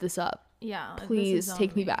messed this up. Yeah. Please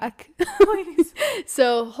take me back. Please.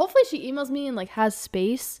 So hopefully she emails me and, like, has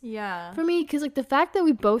space. Yeah. For me, because, like, the fact that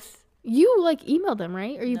we both. You, like, emailed them,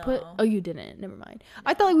 right? Or you No. Oh, you didn't. Never mind. No.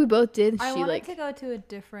 I thought, like, we both did. I she, wanted like, to go to a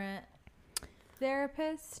different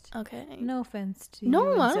therapist. Okay. No offense to No,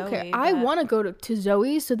 you and I don't care. Zoe, I want to go to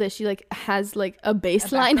Zoe so that she, like, has, like, a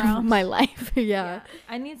baseline of my life. Yeah.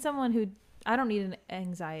 I need someone who. I don't need an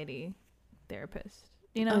anxiety therapist.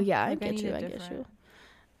 You know? Oh, yeah. Like, I get you.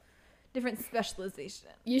 Different specialization.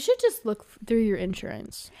 You should just look through your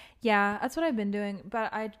insurance. Yeah, that's what I've been doing.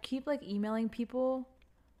 But I keep, like, emailing people.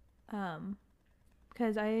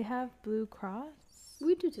 Because I have Blue Cross.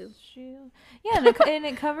 We do too. Shield. Yeah, and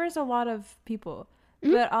it covers a lot of people.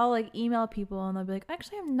 Mm-hmm. But I'll, like, email people and they'll be like,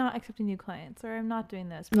 actually, I'm not accepting new clients or I'm not doing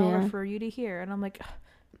this, but I'll refer you to here. And I'm like,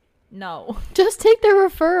 no. Just take their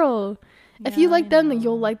referral. If you like them, then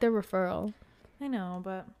you'll like their referral. I know,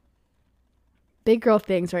 but big girl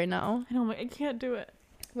things right now. I know, like, I can't do it.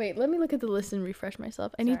 Wait, let me look at the list and refresh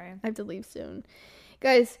myself. I have to leave soon.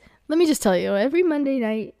 Guys, let me just tell you, every Monday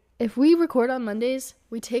night, if we record on Mondays,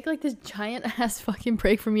 we take, like, this giant ass fucking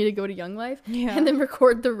break for me to go to Young Life and then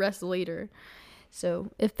record the rest later.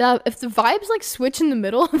 So if the vibes, like, switch in the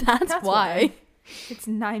middle, that's why. It's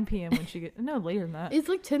 9 p.m. when she gets no later than that. It's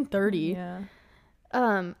like 10:30.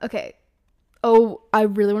 Yeah. Okay. Oh, I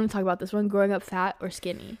really want to talk about this one, growing up fat or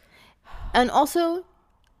skinny. And also,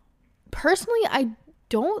 personally, I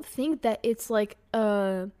don't think that it's, like,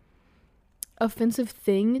 a offensive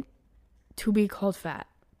thing to be called fat.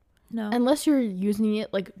 No. Unless you're using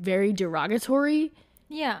it, like, very derogatory.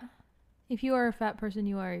 Yeah. If you are a fat person,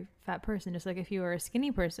 you are a fat person. Just like if you are a skinny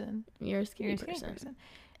person, you're a skinny person.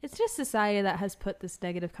 It's just society that has put this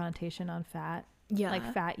negative connotation on fat. Yeah.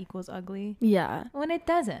 Like fat equals ugly. Yeah. When it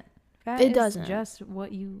doesn't. Fat doesn't. Just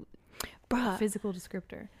what you... physical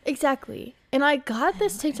descriptor. Exactly. And I got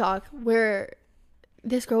this TikTok where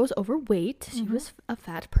this girl was overweight. She was a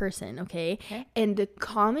fat person, okay? And the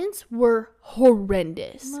comments were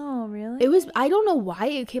horrendous. No, really? It was, I don't know why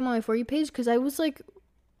it came on my For You page, because I was like,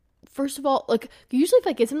 first of all, like, usually if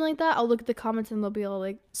I get something like that, I'll look at the comments and they'll be all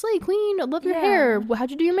like, slay queen, I love your hair, how'd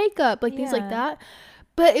you do your makeup, like things like that.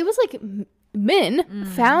 But it was like men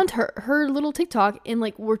found her little TikTok and,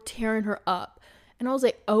 like, were tearing her up. And I was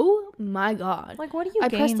like, oh my god. Like, what do you I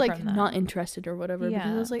gain pressed, like, from that? not interested or whatever,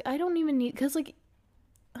 because I was like, I don't even need, because, like,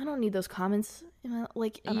 I don't need those comments.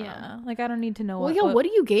 Like, I don't know. Like, I don't need to know what do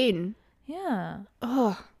you gain? Yeah.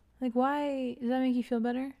 Ugh. Like, why? Does that make you feel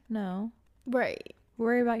better? No. Right.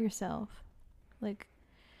 Worry about yourself. Like,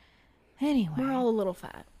 anyway. We're all a little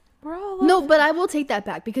fat. No, but I will take that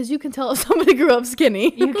back, because you can tell if somebody grew up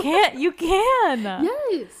skinny. You can. Yes.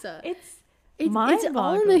 It's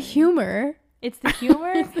all in the humor. It's the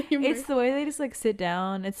humor. It's the way they just, like, sit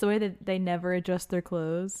down. It's the way that they never adjust their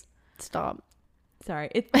clothes. Stop.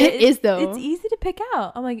 Sorry. It is, though. It's easy to pick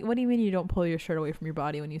out. I'm like, what do you mean you don't pull your shirt away from your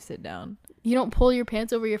body when you sit down? You don't pull your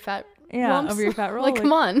pants over your fat lumps? Over your fat roll? Like,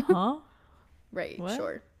 come on. Huh? Right, what?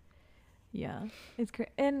 Sure. Yeah. It's great.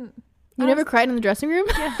 And you never cried in the dressing room?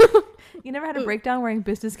 Yeah. You never had a breakdown wearing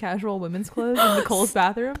business casual women's clothes in Nicole's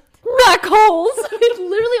bathroom? Not Kohl's. It's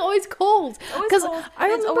literally always Kohl's. Because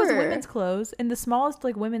it's always women's clothes, and the smallest,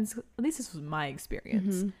 like, women's, at least this was my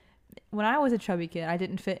experience. When I was a chubby kid, I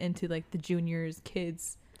didn't fit into, like, the juniors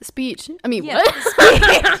kids speech. I mean, what?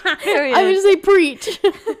 Speech. Period. I would just say preach.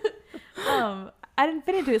 I didn't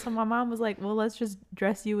fit into it, so my mom was like, well, let's just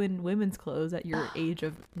dress you in women's clothes at your age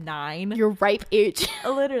of 9. Your ripe age.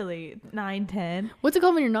 Literally 9, 10. What's it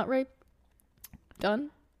called when you're not ripe?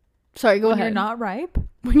 Done? Sorry, go ahead. When you're not ripe?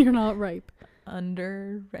 When you're not ripe.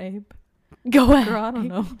 Under ripe? Go ahead. Girl, I don't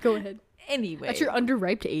know. Go ahead. Anyway. That's your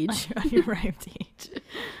underripe age. Underripe age.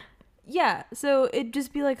 Yeah, so it'd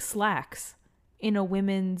just be like slacks in a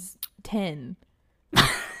women's 10.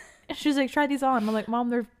 She's like, try these on. I'm like, Mom,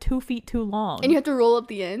 they're 2 feet too long. And you have to roll up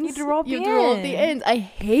the ends? You have to roll up the ends. I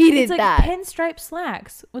hated it's like that. Pinstripe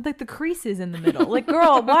slacks with, like, the creases in the middle. Like,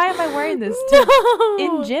 girl, why am I wearing this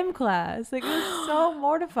in gym class? Like, it was so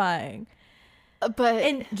mortifying.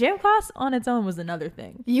 And gym class on its own was another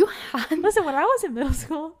thing. Listen, when I was in middle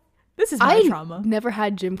school, this is my trauma. I never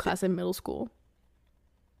had gym class in middle school.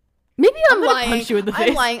 Maybe I'm lying. Punch you in the face.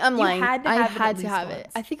 I'm lying. I had to have it.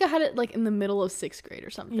 I think I had it, like, in the middle of 6th grade or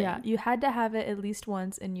something. Yeah, you had to have it at least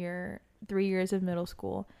once in your 3 years of middle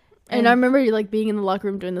school. And I remember like being in the locker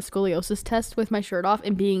room doing the scoliosis test with my shirt off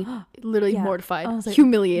and being literally mortified, I was like,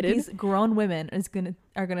 humiliated. These grown women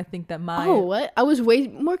are gonna think that my what? I was way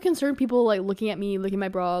more concerned people like looking at me, looking at my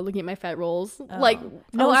bra, looking at my fat rolls. Like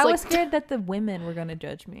I was scared that the women were gonna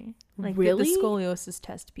judge me. Like really? the scoliosis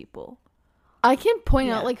test people. I can point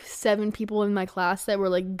out like 7 people in my class that were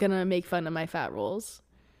like gonna make fun of my fat rolls.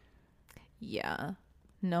 Yeah.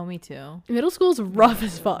 No, me too. Middle school's rough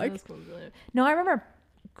as fuck. No, I remember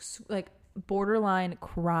like borderline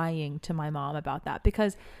crying to my mom about that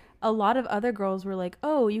because a lot of other girls were like,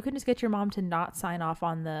 "Oh, you can just get your mom to not sign off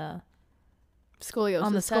on the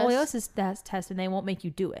scoliosis test and they won't make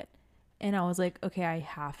you do it." And I was like, "Okay, I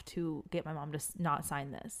have to get my mom to not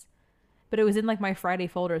sign this." But it was in like my Friday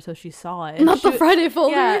folder, so she saw it. Not the Friday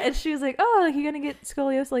folder. Yeah, and she was like, "Oh, like you're gonna get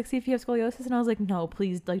scoliosis? Like, see if you have scoliosis." And I was like, "No,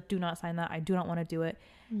 please, like, do not sign that. I do not want to do it."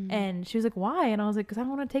 And she was like, "Why?" And I was like, "Because I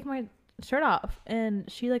don't want to take my shirt off." And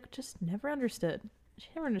she like just never understood. She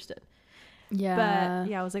never understood. Yeah. But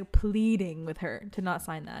yeah, I was like pleading with her to not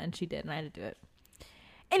sign that, and she did, and I had to do it.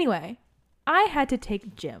 Anyway, I had to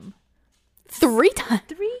take gym 3 times.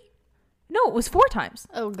 3? No, it was 4 times.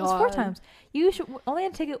 Oh god. It was 4 times. You should only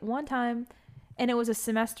had to take it 1 time, and it was a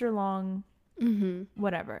semester long.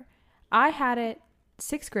 Whatever. I had it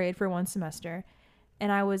 6th grade for 1 semester,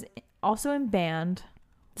 and I was also in band.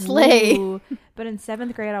 Slay. Ooh. But in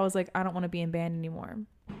 7th grade, I was like, I don't want to be in band anymore.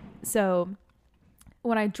 So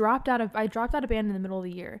when I dropped out of band in the middle of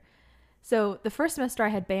the year. So the first semester I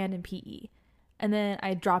had band and PE, and then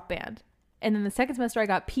I dropped band. And then the second semester I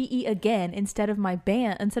got PE again instead of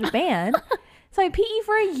band. So I had PE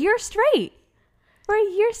for a year straight.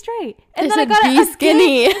 And then I got it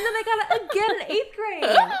skinny. again. And then I got it again in 8th grade.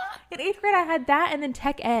 In 8th grade I had that and then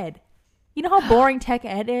tech ed. You know how boring tech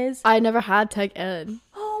ed is? I never had tech ed.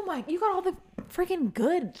 Oh my, you got all the freaking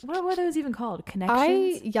good. What are those even called?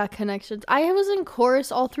 Connections? Connections. I was in chorus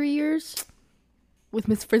all 3 years with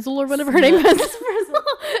Miss Frizzle or whatever her name is. Miss Frizzle.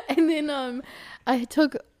 And then I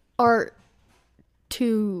took art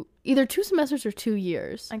either 2 semesters or 2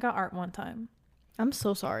 years. I got art 1 time. I'm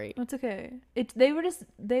so sorry. That's okay.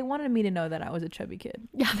 They wanted me to know that I was a chubby kid.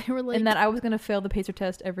 Yeah, they were like, and that I was gonna fail the pacer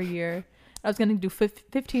test every year. I was gonna do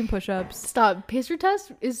 15 push-ups. Stop. Pacer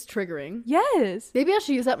test is triggering. Yes. Maybe I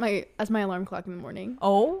should use that as my alarm clock in the morning.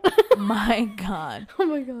 Oh my god. Oh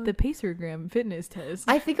my god. The Pacergram fitness test.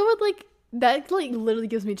 I think I would like that. Like literally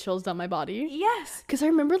gives me chills down my body. Yes. Because I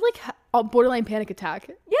remember like a borderline panic attack.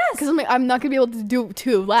 Yes. Because I'm like, I'm not gonna be able to do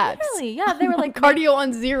 2 laps. Really? Yeah. They were like cardio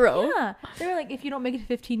on 0. Yeah. They were like, if you don't make it to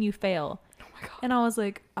 15, you fail. Oh my god. And I was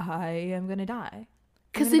like, I am gonna die.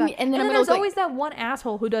 Because then there's always that one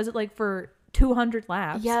asshole who does it like for 200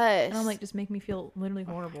 laps. Yes. And I'm like, just make me feel literally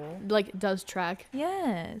horrible. Like does track.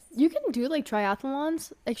 Yes. You can do like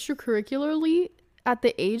triathlons extracurricularly at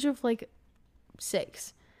the age of like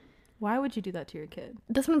 6. Why would you do that to your kid?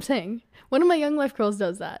 That's what I'm saying. One of my Young Life girls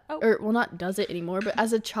does that. Oh. Or well, not does it anymore, but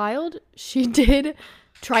as a child, she did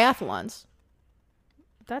triathlons.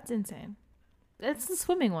 That's insane. That's the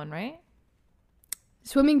swimming one, right?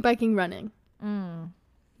 Swimming, biking, running. Mm.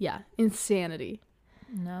 Yeah, insanity.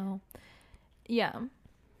 No. Yeah.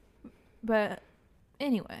 But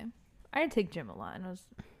anyway, I did take gym a lot and it was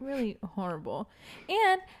really horrible.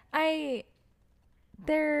 And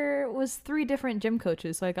there was 3 different gym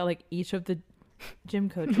coaches, so I got like each of the gym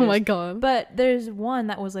coaches. Oh my god. But there's one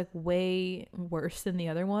that was like way worse than the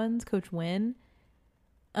other ones, Coach Wynn.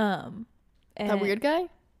 That weird guy?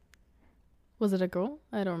 Was it a girl?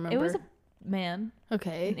 I don't remember. It was a man.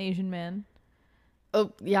 Okay. An Asian man.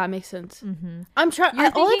 Oh, yeah, it makes sense. Mm-hmm. I'm trying.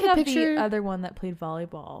 You're all I thinking can of picture the other one that played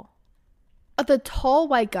volleyball. The tall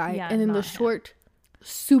white guy, Yeah, and then the not short,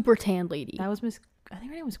 super tan lady. That was I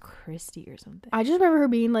think her name was Christy or something. I just remember her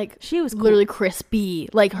being like, she was cool. Literally crispy.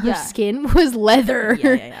 Like her skin was leather.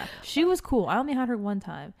 Yeah. She was cool. I only had her 1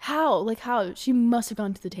 time. How? Like how? She must have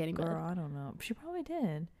gone to the tanning bed. Girl, I don't know. She probably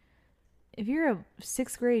did. If you're a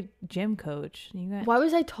 6th grade gym coach, why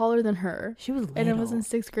was I taller than her? She was little. And I was in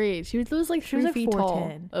 6th grade. She was like 3 like feet tall.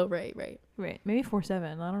 4'10". Oh, right. Maybe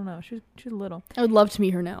 4'7". I don't know. She was little. I would love to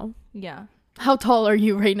meet her now. Yeah. How tall are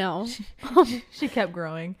you right now? She kept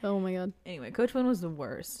growing. Oh my god. Anyway, Coach Wynn was the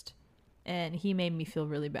worst. And he made me feel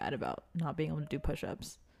really bad about not being able to do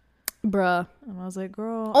push-ups. Bruh. And I was like,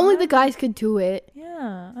 girl. Only the guys could do it.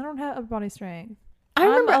 Yeah. I don't have upper body strength. I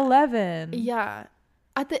remember 11. Yeah.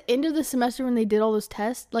 At the end of the semester when they did all those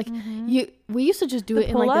tests, like we used to just do it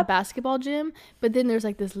in like the basketball gym, but then there's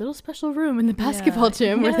like this little special room in the basketball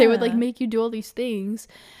gym where they would like make you do all these things.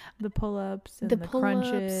 The pull-ups and the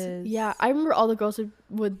crunches. Yeah, I remember all the girls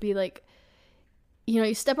would be like, you know,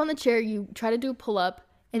 you step on the chair, you try to do a pull-up,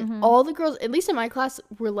 And all the girls, at least in my class,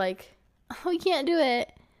 were like, oh, we can't do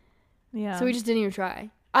it. Yeah. So we just didn't even try.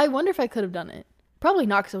 I wonder if I could have done it. Probably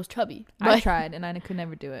not, because I was chubby. I tried and I could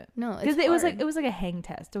never do it. No, because it was like a hang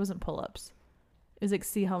test. It wasn't pull-ups. It was like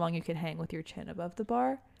see how long you could hang with your chin above the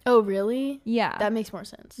bar. Oh, really? Yeah. That makes more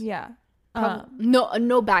sense. Yeah.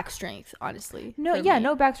 No back strength, honestly.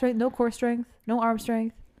 No back strength, no core strength, no arm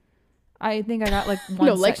strength. I think I got like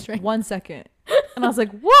leg strength. 1 second. And I was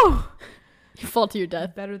like, whoa. You fall to your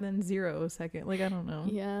death. Better than 0 second. Like, I don't know.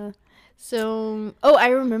 Yeah. So, I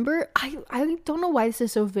remember, I don't know why this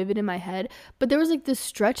is so vivid in my head, but there was like this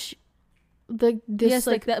stretch, yes,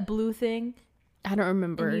 like that blue thing. I don't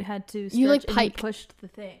remember. And you had to stretch, you like and pike. you pushed the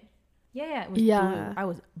thing. Yeah, it was blue. I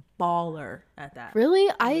was baller at that. Really?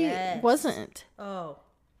 I wasn't. Oh.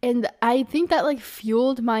 And I think that like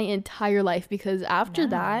fueled my entire life, because after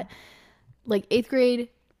that, like 8th grade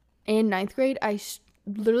and 9th grade, I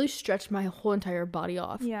literally stretched my whole entire body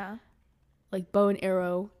off. Yeah. Like bow and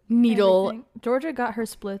arrow, needle. Everything. Georgia got her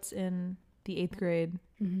splits in the 8th grade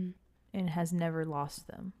and has never lost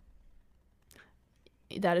them.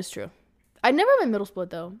 That is true. I never had my middle split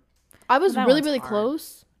though. I was really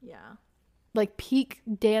close. Yeah. Like peak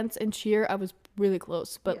dance and cheer, I was really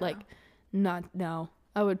close, but like not now.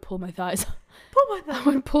 I would pull my thighs. I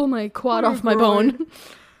would pull my quad off my bone.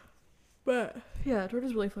 But yeah,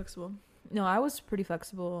 Georgia's really flexible. No, I was pretty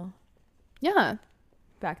flexible. Yeah.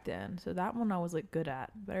 Back then. So that one I was like good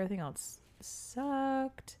at, but everything else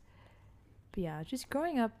sucked. But yeah, just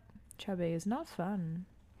growing up chubby is not fun.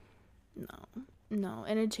 No,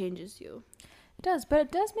 and it changes you. It does, but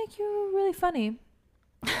it does make you really funny.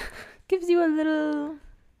 Gives you a little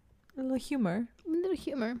humor. A little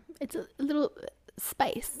humor. It's a little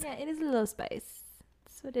spice. Yeah, it is a little spice.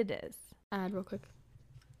 That's what it is. Add real quick.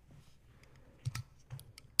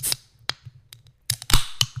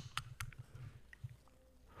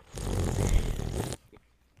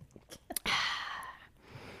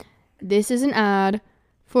 This is an ad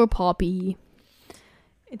for Poppy.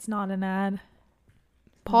 It's not an ad.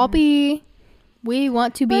 Poppy, we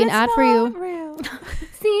want to be an ad for you. Real.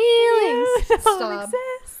 Ceilings. Don't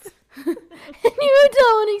exist. And you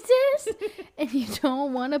don't exist. And you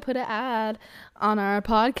don't want to put an ad on our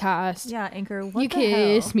podcast. Yeah, Anchor, what you the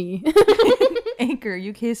kiss hell? me. Anchor,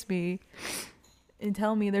 you kiss me and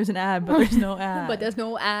tell me there's an ad, but there's no ad. But there's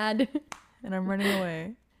no ad. And I'm running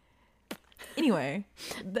away. Anyway,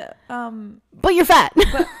 but you're fat.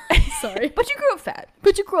 Sorry. But you grew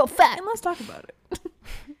up fat. And let's talk about it.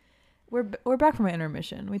 We're back from our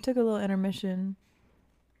intermission. We took a little intermission.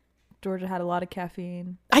 Georgia had a lot of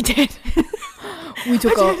caffeine. I did.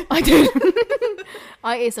 I did.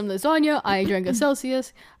 I ate some lasagna. I drank a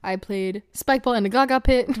Celsius. I played spike ball in the Gaga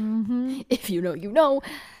pit. Mm-hmm. If you know, you know.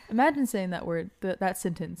 Imagine saying that word, that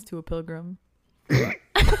sentence to a pilgrim.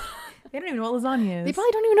 They don't even know what lasagna is. They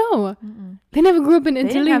probably don't even know. Mm-mm. They never grew up in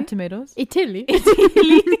Italy. They didn't have tomatoes. Italy.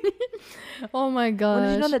 Oh my gosh. Well,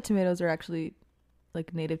 did you know that tomatoes are actually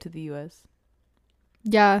like native to the U.S.?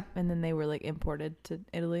 Yeah. And then they were like imported to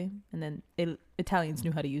Italy, and then Italians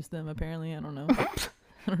knew how to use them. Apparently, I don't know. I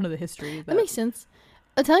don't know the history of that. That makes sense.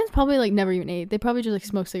 Italians probably like never even ate. They probably just like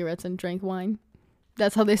smoked cigarettes and drank wine.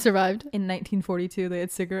 That's how they survived. In 1942, they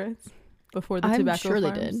had cigarettes before the tobacco farms. I'm sure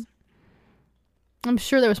they did. I'm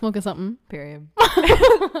sure they were smoking something. Period.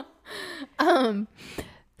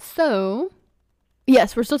 So,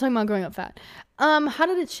 yes, we're still talking about growing up fat. How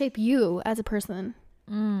did it shape you as a person?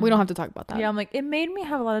 We don't have to talk about that. Yeah, I'm like, it made me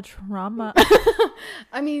have a lot of trauma.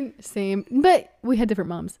 I mean, same, but we had different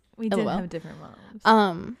moms. We did have different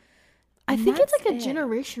moms. I think it's like a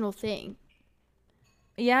generational thing.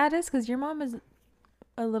 Yeah, it is, because your mom is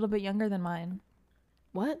a little bit younger than mine.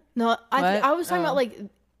 What? No, I was talking about like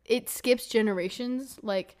it skips generations,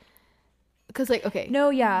 like, because like, okay, no,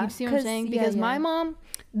 yeah, you see what I'm saying? Because my mom,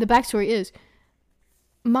 the backstory is,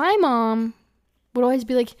 my mom would always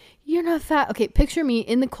be like, "You're not fat." Okay, picture me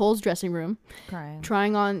in the Kohl's dressing room, crying,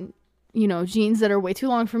 trying on, jeans that are way too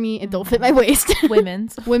long for me and don't fit my waist.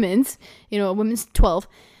 women's, women's 12,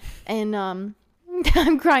 and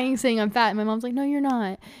I'm crying saying I'm fat, and my mom's like, "No, you're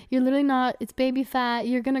not. You're literally not. It's baby fat.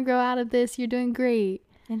 You're gonna grow out of this. You're doing great."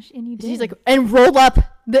 And you did. She's like, and roll up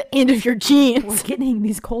the end of your jeans. We're getting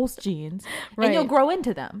these Kohl's jeans, right? And you'll grow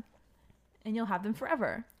into them, and you'll have them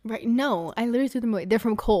forever. Right? No, I literally threw them away. They're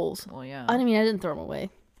from Kohl's. Well, yeah. I mean, I didn't throw them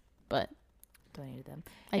away, but donated them.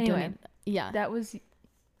 Anyway, yeah. That was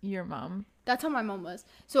your mom. That's how my mom was.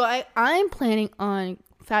 So I'm planning on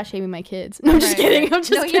fat shaming my kids. No, I'm just kidding. I'm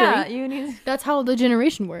just kidding. Yeah, you need. That's how the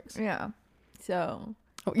generation works. Yeah. So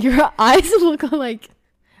your eyes look like.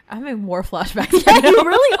 I'm having war flashbacks. Yeah, you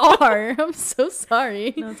really are. I'm so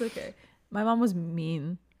sorry. No, it's okay. My mom was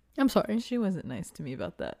mean. I'm sorry. She wasn't nice to me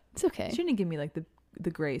about that. It's okay. She didn't give me like the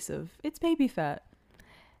grace of it's baby fat.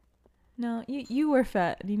 No, you were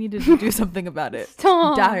fat. You needed to do something about it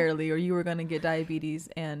Stop. direly, or you were gonna get diabetes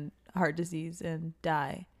and heart disease and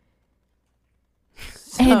die.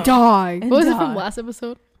 And die. and What was it die. from last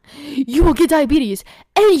episode? You will get diabetes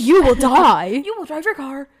and you will die. You will drive your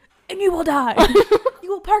car and you will die. You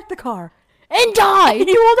will park the car And die. and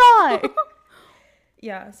you will die.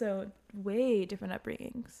 Yeah, so way different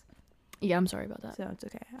upbringings. Yeah, I'm sorry about that. So it's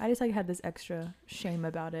okay. I just like had this extra shame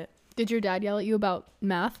about it. Did your dad yell at you about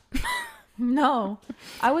math? No,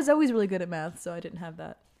 I was always really good at math, so I didn't have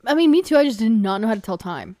that. I mean, me too. I just did not know how to tell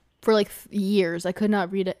time for like years. I could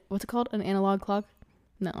not read it. What's it called? An analog clock?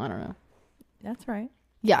 No, I don't know. That's right.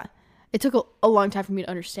 Yeah. It took a long time for me to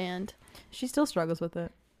understand. She still struggles with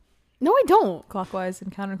it. No, I don't. Clockwise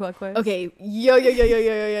and counterclockwise. Okay, yo.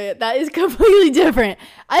 That is completely different.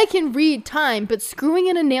 I can read time, but screwing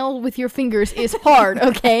in a nail with your fingers is hard,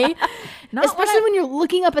 okay? Especially when you're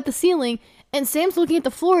looking up at the ceiling and Sam's looking at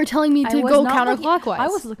the floor telling me to go counterclockwise. I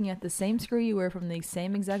was looking at the same screw you were from the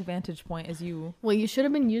same exact vantage point as you. Well, you should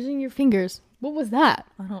have been using your fingers. What was that?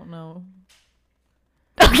 I don't know.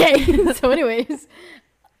 Okay, so anyways.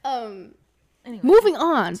 Anyway, Moving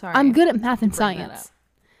on. Sorry. I'm good at math and Bring that science.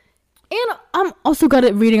 And I'm also good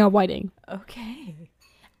at reading and writing. Okay.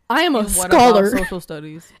 I am a And what scholar. about social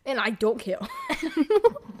studies? And I don't care.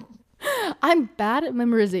 I'm bad at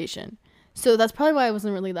memorization. So that's probably why I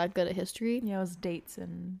wasn't really that good at history. Yeah, it was dates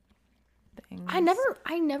and things. I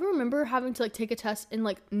never remember having to like take a test and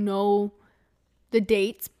like know the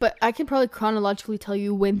dates, but I can probably chronologically tell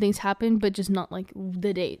you when things happened, but just not like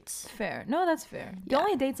the dates. Fair. No, that's fair. The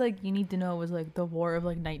only dates like you need to know was like the war of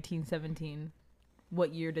like 1917.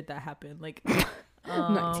 What year did that happen? Like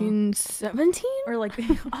 1917? or like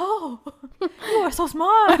oh, you are so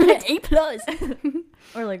smart. A+.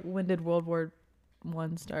 Or like when did World War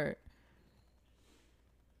One start?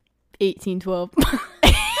 1812.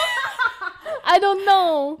 I don't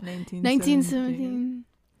know. 1917.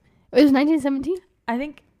 It was 1917? I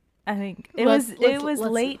think it Let's was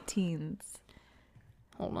late teens.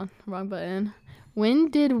 Hold on, wrong button. When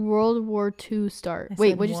did World War II start? I Wait,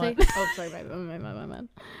 said what'd you say? what? Oh, sorry, my bad.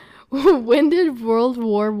 When did World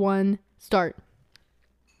War I start?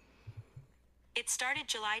 It started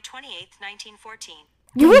July 28th, 1914.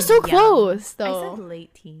 You were so Yeah. close, I though. said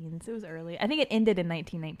late teens. It was early. I think it ended in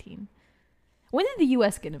 1919. When did the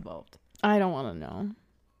U.S. get involved? I don't want to know.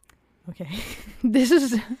 Okay. This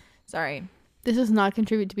Sorry. does not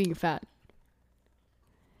contribute to being fat.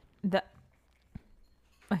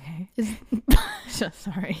 Okay.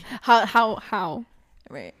 Sorry. How?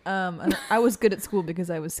 Right. I was good at school because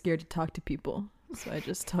I was scared to talk to people, so I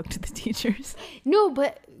just talked to the teachers. No,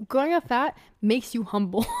 but growing up fat makes you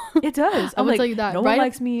humble. It does. I'm gonna tell you that. No right? one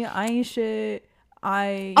likes me. I ain't shit.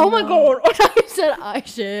 I. Oh my god! I thought you said I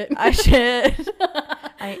shit. I shit.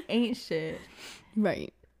 I ain't shit.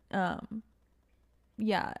 Right.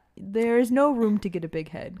 Yeah. There's no room to get a big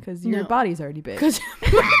head because your No. body's already big. Because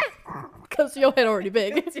your head already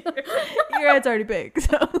big. Your head's already big.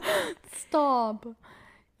 So. Stop.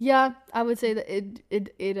 Yeah, I would say that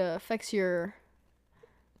it affects your,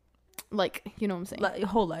 like, you know what I'm saying. Your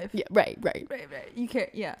whole life. Yeah, right. Right. You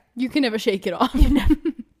can't. Yeah. You can never shake it off. Never.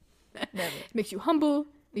 Makes you humble.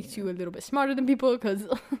 Makes you a little bit smarter than people. Because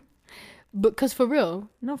for real.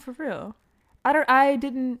 No, for real. I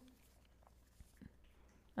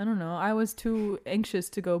don't know. I was too anxious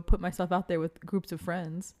to go put myself out there with groups of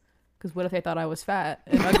friends. Because what if they thought I was fat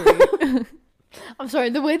and ugly? I'm sorry.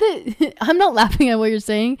 The way that I'm not laughing at what you're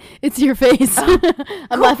saying. It's your face.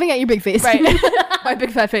 I'm laughing at your big face. Right. My big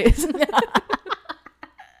fat face.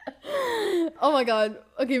 Oh my god.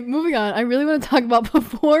 Okay, moving on. I really want to talk about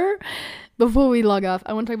before we log off.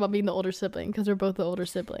 I want to talk about being the older sibling because we're both the older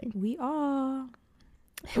sibling. We are.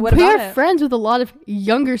 We are friends with a lot of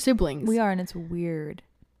younger siblings. We are, and it's weird.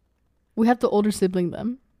 We have to older sibling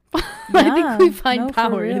them. I Yeah, think we find no, for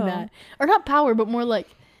power in real. that, or not power, but more like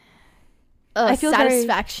I feel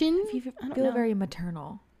satisfaction. You I don't feel know. very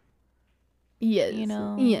maternal. Yes, you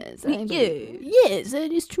know. Yes, I Yeah. believe- yes,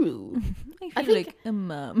 that is true. I think- feel like a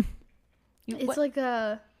mom. It's like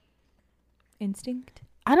a, instinct.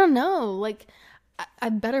 I don't know, like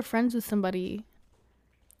I'm better friends with somebody.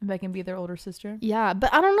 If I can be their older sister. Yeah,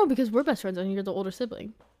 but I don't know because we're best friends and you're the older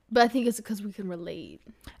sibling. But I think it's because we can relate.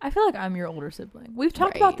 I feel like I'm your older sibling. We've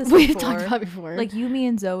talked Right. about this We've before. talked about it before. Like you, me,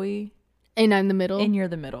 and Zoe, and I'm the middle. and you're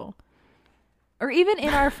the middle. Or even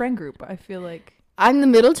in our friend group, I feel like I'm the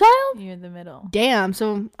middle child? you're the middle. Damn,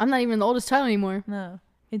 so I'm not even the oldest child anymore. No,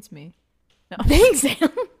 it's me. No. Thanks, Sam.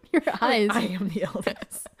 Your eyes. I am the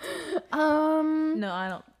eldest. No, I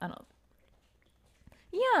don't.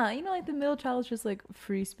 Yeah, you know, like the middle child is just like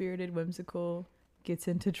free-spirited, whimsical, gets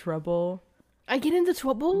into trouble. I get into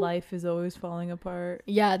trouble. Life is always falling apart.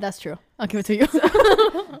 Yeah, that's true. I'll give it to you.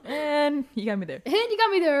 And you got me there. And you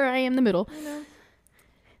got me there. I am the middle. You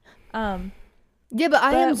know. Yeah, but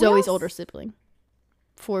I am But Zoe's older sibling.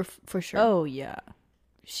 For sure. Oh yeah.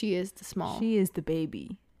 She is the small. She is the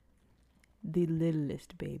baby. The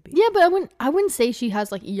littlest baby. Yeah, but I wouldn't say she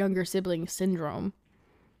has like younger sibling syndrome.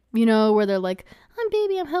 You know, where they're like, I'm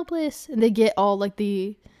baby, I'm helpless, and they get all like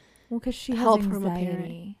the Well, because she has help from a parent.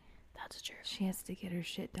 anxiety. That's true. She has to get her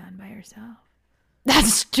shit done by herself.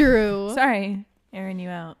 That's true. Sorry, airing you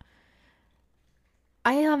out.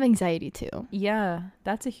 I have anxiety too. Yeah,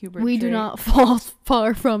 that's a Hubert We do trait. not fall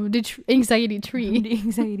far from the anxiety tree. The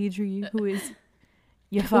anxiety tree, who is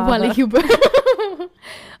your Wally father. Hubert.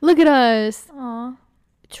 Look at us. Aw.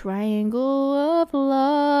 Triangle of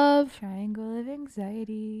love. Triangle of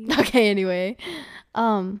anxiety. Okay, anyway.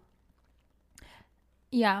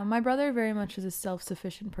 Yeah, my brother very much is a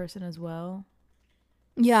self-sufficient person as well.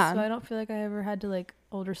 Yeah. So I don't feel like I ever had to like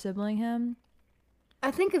older sibling him.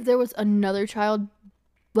 I think if there was another child,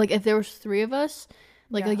 like if there was 3 of us,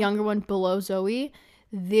 like a Yeah. younger one below Zoe,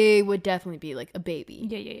 they would definitely be like a baby.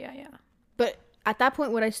 Yeah. But at that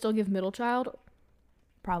point, would I still give middle child?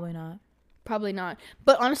 Probably not. Probably not.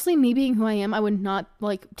 But honestly, me being who I am, I would not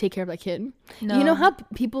like take care of that kid. No. You know how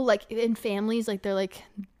people like in families, like they're like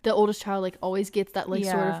the oldest child like always gets that like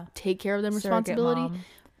sort Yeah. of take care of them Surrogate responsibility. mom.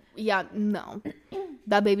 Yeah, no.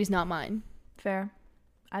 That baby's not mine. Fair.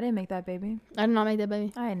 I didn't make that baby. I did not make that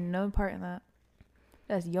baby. I had no part in that.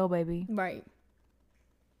 That's your baby. Right.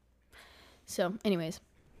 So, anyways.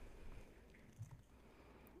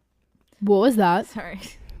 What was that? Sorry.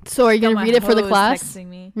 So are you going to Got my read it for the hose class? texting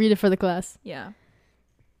me. Read it for the class. Yeah.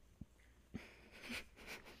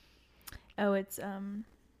 Oh, it's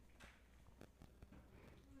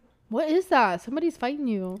What is that? Somebody's fighting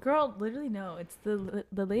you. girl, literally no. It's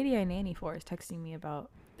the lady I nanny for is texting me about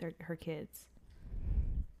her kids.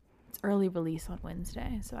 It's early release on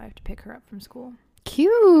Wednesday, so I have to pick her up from school.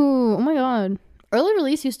 Cute. Oh my god. Early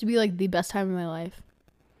release used to be like the best time of my life.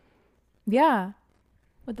 Yeah.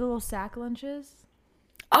 With the little sack lunches.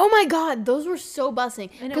 Oh my god, those were so busing.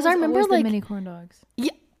 Because I remember the like mini corn dogs.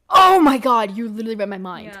 yeah. Oh my god, you literally read my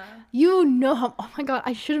mind. Yeah. You know how oh my god,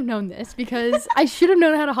 I should have known this because I should have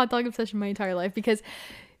known I had a hot dog obsession my entire life because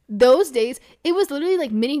those days it was literally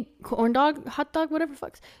like mini corn dog, hot dog, whatever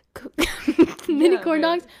fucks. Mini Yeah, corn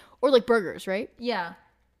right. dogs or like burgers, right? Yeah.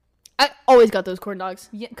 I always got those corn dogs.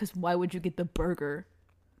 Yeah, because why would you get the burger?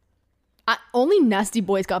 Only nasty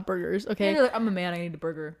boys got burgers, Yeah, okay? you're like, I'm a man, I need a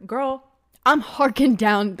burger. Girl, I'm harking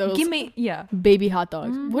down those give me baby hot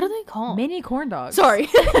dogs. What are they called? mini corn dogs. Sorry.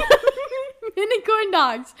 Mini corn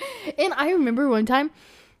dogs. And I remember one time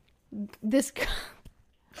this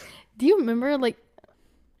do you remember like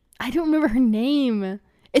I don't remember her name.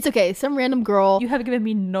 It's okay. Some random girl. You have given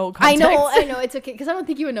me no I context. know. It's okay because I don't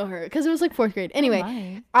think you would know her because it was like 4th grade. Anyway,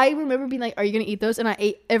 might. I remember being like, "Are you gonna eat those?" And I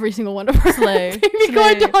ate every single one of her Slay. baby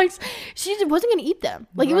corn Slay. dogs. She just wasn't gonna eat them.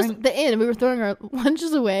 Like it was Growing- the end. We were throwing our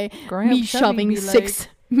lunches away. Growing Me up chubby shoving be 6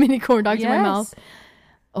 mini corn dogs in my Yes. mouth.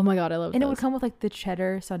 Oh my god, I love And those. it would come with like the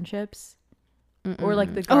cheddar sun chips. Or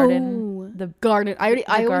like the garden. The garden. I always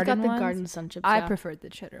got garden the ones? garden sun chips. I yeah. preferred the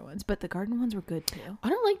cheddar ones, but the garden ones were good too. I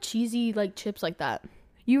don't like cheesy like chips like that.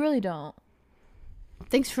 You really don't.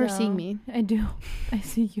 Thanks for So, seeing me. I do. I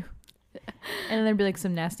see you. And then there'd be like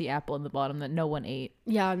some nasty apple in the bottom that no one ate.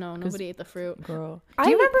 Yeah, no, nobody ate the fruit. Girl. I- Do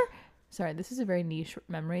you remember? Sorry, this is a very niche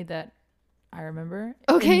memory that I remember.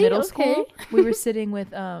 Okay, In middle okay. school, we were sitting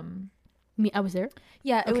with Me, I was there.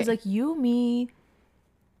 yeah, it was Okay. like you, me,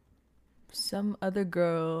 some other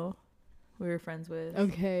girl we were friends with.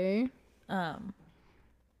 Okay. Her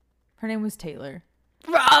name was Taylor.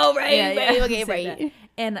 Oh, right. Yeah, yeah, Okay, say right. that.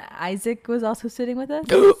 And Isaac was also sitting with us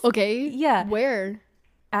Okay. Yeah. Where?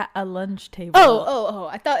 at a lunch table. Oh.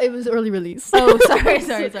 I thought it was early release. Oh, sorry.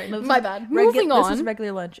 No, this My was bad. This Moving was on.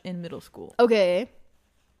 regular lunch in middle school. Okay.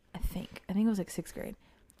 I think it was like 6th grade.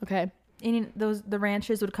 Okay. And the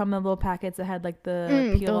ranches would come in little packets that had like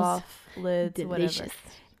the peel those off lids, whatever. Delicious.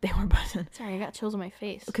 They were buzzing Sorry, I got chills on my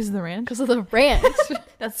face. because of the ranch. Because of the ranch.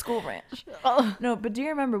 That's school ranch. Oh. No, but do you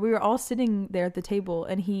remember we were all sitting there at the table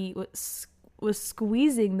and he was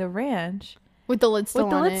squeezing the ranch With the lid still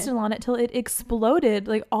with the on lid it. still on it till it exploded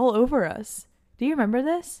like all over us. Do you remember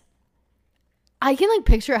this? I can like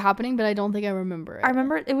picture it happening, but I don't think I remember it. I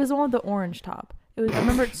remember it was the one with the orange top. I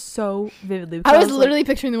remember it so vividly. I was like- literally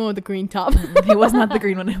picturing the one with the green top. it was not the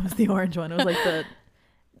green one, it was the orange one. It was like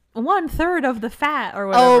 1/3 of the fat or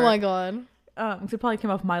whatever. Oh my god. It probably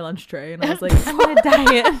came off my lunch tray, and I was like, I'm on a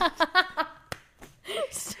diet.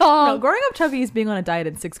 Stop. No, growing up chubby is being on a diet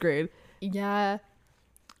in 6th grade. Yeah.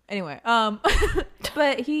 Anyway,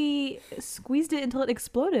 but he squeezed it until it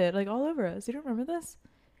exploded, like all over us. You don't remember this?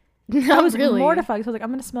 No, I was really. mortified because I was like,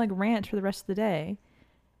 I'm gonna smell like ranch for the rest of the day.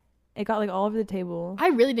 It got like all over the table. I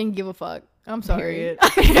really didn't give a fuck. I'm sorry. Period.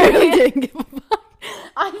 I really didn't give a fuck.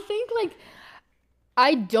 I think like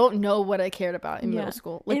I don't know what I cared about in middle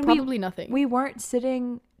school. Like, and probably nothing. We weren't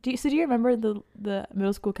sitting. Do you remember the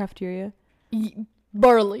middle school cafeteria?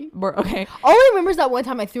 Barely. Okay. All I remember is that one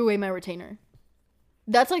time I threw away my retainer.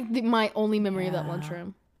 That's like my only memory of that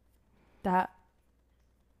lunchroom. What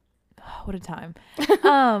a time.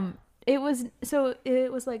 It was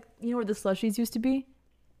like, you know where the slushies used to be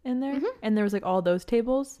in there, and there was like all those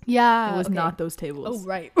tables. Yeah, it was not those tables. Oh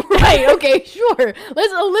right. Right. Okay, sure,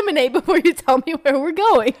 let's eliminate before you tell me where we're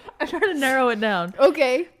going. I'm trying to narrow it down.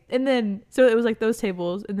 Okay. And then so it was like those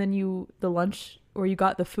tables, and then the lunch where you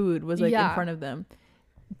got the food was like in front of them,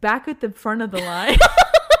 back at the front of the line.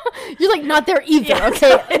 You're like, not there either.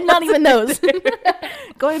 Okay, not even those.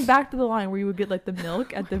 Going back to the line where you would get like the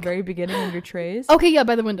milk at the very beginning of your trays. Okay, yeah,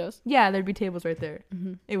 by the windows. Yeah, there'd be tables right there.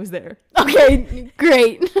 It was there. Okay,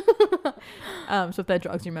 great. So if that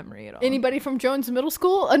jogs your memory at all. Anybody from Jones Middle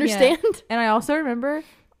School understand? Yeah. And I also remember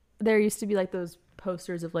there used to be like those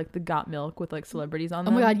posters of like the Got Milk with like celebrities on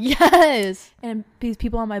them. Oh my god, yes. And these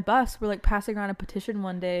people on my bus were like passing around a petition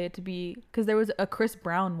one day because there was a Chris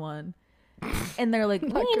Brown one. And they're like,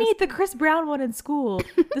 we need the Chris Brown one in school.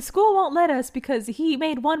 The school won't let us because he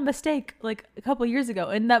made one mistake like a couple years ago,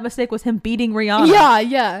 and that mistake was him beating Rihanna.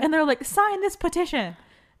 Yeah. And they're like, sign this petition.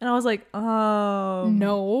 And I was like,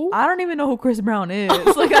 no, I don't even know who Chris Brown is.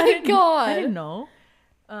 Oh like, my I didn't know.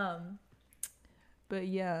 But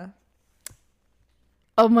yeah.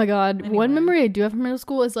 Oh my god. Anyway. One memory I do have from middle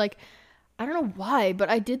school is like, I don't know why, but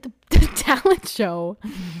I did the talent show.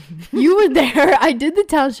 You were there. I did the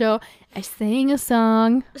talent show. I sang a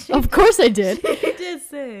song. Of course I did. She did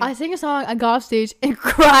sing. I sang a song. I got off stage and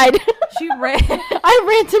cried. She ran. I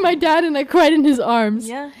ran to my dad and I cried in his arms.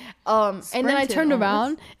 Yeah. And then I Sprinted turned almost.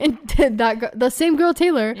 around and the same girl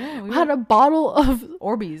Taylor had a bottle of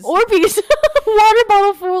Orbeez. Water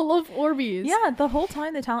bottle full of Orbeez. Yeah, the whole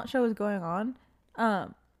time the talent show was going on,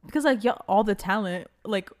 because like all the talent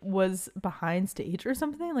like was behind stage or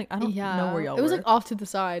something. Like I don't know where y'all were. It was like off to the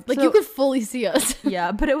side. Like So- you could fully see us.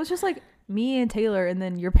 Yeah, but it was just like me and Taylor, and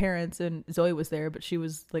then your parents, and Zoe was there, but she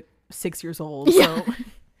was like 6 years old, Yeah. so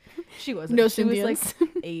she wasn't. No she was like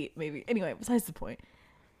symbiance. 8 maybe. Anyway, besides the point.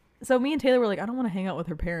 So me and Taylor were like, I don't want to hang out with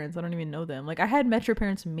her parents. I don't even know them. Like I had met your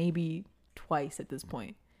parents maybe twice at this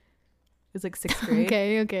point. It was like 6th grade.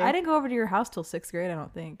 Okay. I didn't go over to your house till 6th grade, I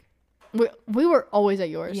don't think. We were always at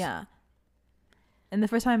yours. Yeah. And the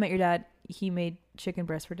first time I met your dad, he made chicken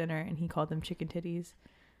breast for dinner, and he called them chicken titties.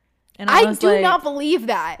 And I was do like, not believe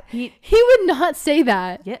that. He would not say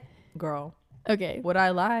that. yeah, girl. Okay. Would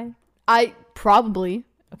I lie? I probably.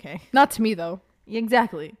 Okay. Not to me though.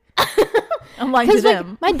 Exactly. I'm lying to Because like,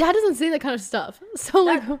 them. my dad doesn't say that kind of stuff. So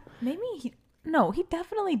like, Maybe he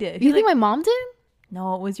definitely did. you think my mom did?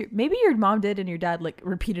 No, it was maybe your mom did, and your dad like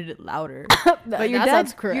repeated it louder. But your that dad,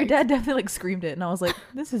 sounds correct. your dad definitely like screamed it, and I was like,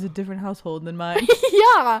 this is a different household than mine.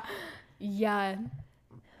 Yeah.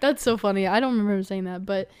 That's so funny. I don't remember him saying that,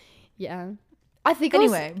 but yeah. I think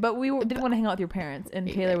Anyway, but we didn't want to hang out with your parents, and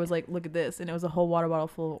Taylor was like, look at this, and it was a whole water bottle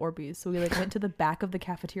full of Orbeez. So we like went to the back of the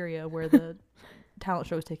cafeteria where the talent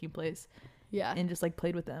show was taking place, and just like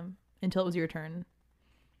played with them until it was your turn.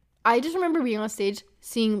 I just remember being on stage,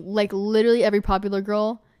 seeing like literally every popular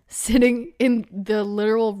girl sitting in the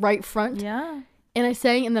literal right front. Yeah. And I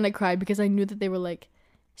sang, and then I cried because I knew that they were like,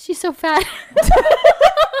 she's so fat.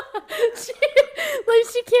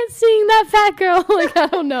 she can't sing, that fat girl. Like, I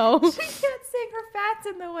don't know. She can't sing, her fat's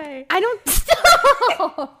in the way. I don't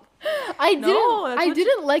stop. I No,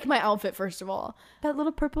 didn't like my outfit, first of all. That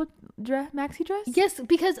little purple maxi dress? Yes,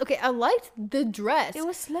 because okay, I liked the dress. It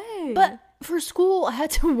was slay. But for school, I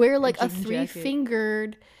had to wear like a jean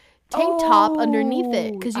 3-fingered tank top underneath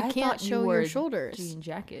it because you I can't thought you show wore your a shoulders. jean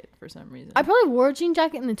jacket for some reason. I probably wore a jean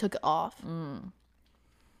jacket and then took it off.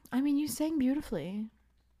 I mean, you sang beautifully.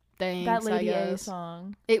 Thanks, That Lady I A guess.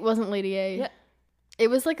 song. It wasn't Lady A. Yeah. It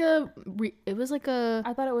was like a.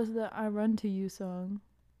 I thought it was the I Run to You song.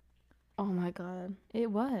 Oh my god.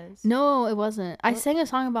 It was. No, it wasn't. I sang a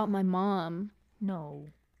song about my mom. No.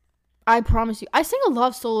 I promise you. I sang a lot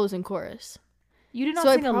of solos in chorus. You did not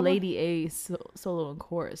So I sing a probably- Lady A solo and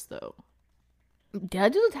chorus, though. Did I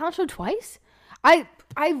do the talent show twice? I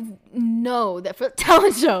know that for the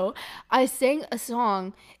talent show, I sang a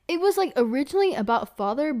song. It was like originally about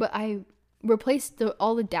father, but I replaced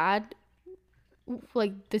all the dad,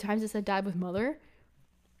 like the times it said dad with mother.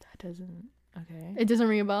 That doesn't. Okay. It doesn't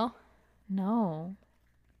ring a bell. No.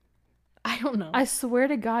 I don't know. I swear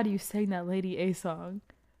to God, you sang that Lady A song.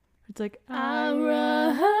 It's like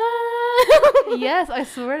yes, I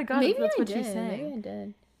swear to God, Maybe that's what I you did. sang. Maybe I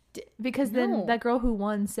did. Because No. then that girl who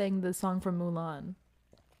won sang the song from Mulan.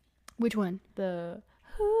 Which one? The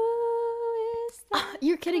Who is that?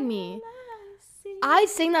 You're kidding me. I see I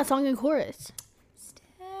sang that song in chorus.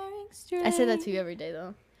 staring straight. I say that to you every day,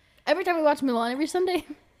 though. Every time we watch Milan every Sunday,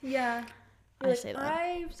 Yeah. I say that.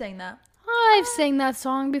 I sang that. I've sang that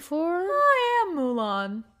song before. I am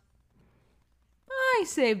Mulan. I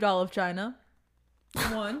saved all of China.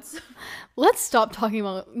 Once. Let's stop talking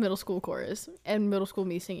about middle school chorus and middle school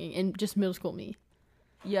me singing and just middle school me.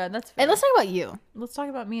 Yeah, that's fair. And let's talk about you. Let's talk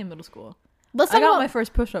about me in middle school. Let's I talk got about my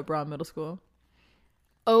first push-up bra in middle school.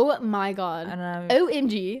 Oh my god. And I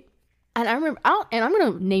OMG. And I remember and I'm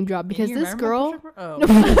gonna name drop because you this remember my girl push-up bra?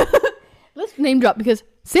 Oh. let's name drop because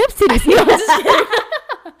Sam's titties. No, I'm just kidding.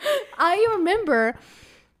 I remember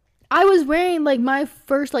I was wearing like my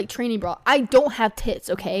first like training bra. I don't have tits,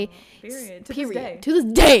 okay? Period. To Period. this day. To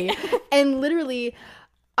this day. And literally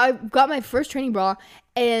I got my first training bra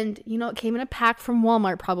and it came in a pack from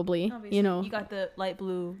Walmart probably. Obviously, you got the light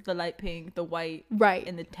blue, the light pink, the white, Right.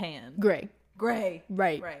 and the tan. Gray. Gray.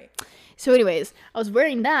 Right. Right. So anyways, I was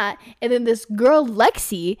wearing that and then this girl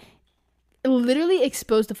Lexi literally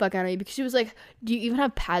exposed the fuck out of me because she was like, "Do you even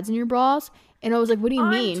have pads in your bras?" And I was like, "What do you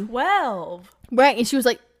mean?" I'm 12. Right. And she was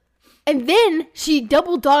like, and then she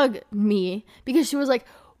double dogged me because she was like,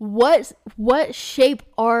 what shape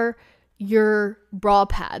are your bra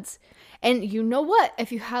pads? And you know what?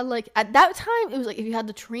 If you had like, at that time, it was like, if you had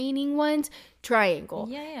the training ones, triangle.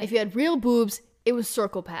 Yeah. If you had real boobs, it was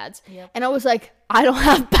circle pads. Yep. And I was like, I don't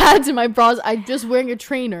have pads in my bras. I'm just wearing a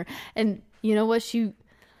trainer. And you know what? She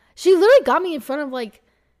literally got me in front of like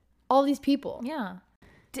all these people. Yeah.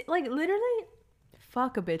 Like, literally,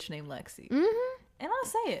 fuck a bitch named Lexi. Mm-hmm. And I'll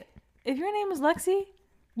say it. If your name is Lexi,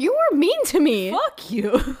 You were mean to me. fuck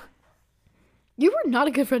you. You were not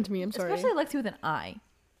a good friend to me. I'm sorry. Especially Lexi with an I.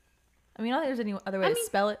 I mean, I don't think there's any other way to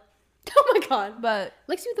spell it. Oh my god. But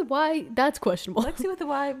Lexi with a Y, that's questionable. Lexi with a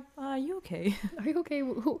Y, are you okay? Are you okay?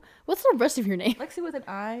 What's the rest of your name? Lexi with an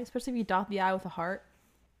I, especially if you dot the I with a heart.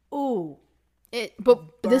 Ooh.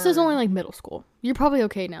 But this is Burn. only like middle school. You're probably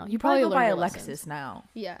okay now. You Probably probably go by learned your Alexis lessons. now.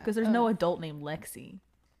 Yeah. Because there's no adult named Lexi.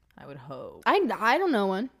 I would hope. I don't know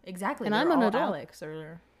one. Exactly. And They're I'm an all adult. Alex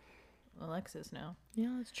or Alexis now. Yeah,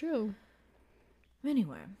 that's true.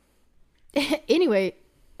 Anyway. Anyway,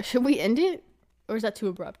 should we end it? Or is that too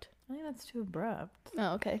abrupt? I think that's too abrupt.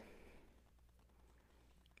 Oh, okay.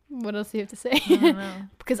 What else do you have to say? I don't know.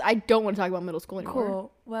 Because I don't want to talk about middle school anymore.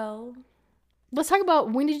 Cool. Well, Let's talk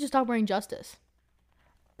about when did you stop wearing Justice?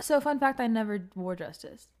 so fun fact, I never wore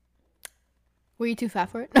Justice. Were you too fat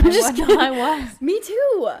for it? I'm just kidding. I was. Me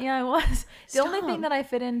too. Yeah, I was. The only Stop. thing that I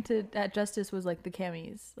fit into at Justice was like the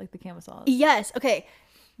camis, like the camisoles. Yes. Okay.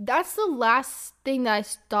 That's the last thing that I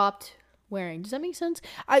stopped wearing. Does that make sense?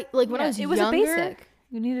 I like when I was it was younger. a basic.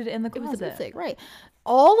 You needed it in the It closet. was a basic, right?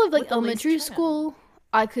 All of like With the lace elementary trim. school,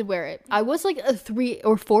 I could wear it. I was like a 3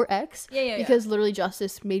 or 4X. Yeah. Because literally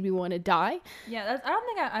Justice made me want to die. Yeah, I don't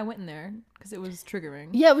think I went in there because it was triggering.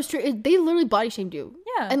 Yeah, it was true. They literally body shamed you.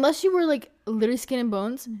 Yeah. Unless you were like literally skin and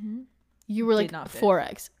bones, you were like Did not fit.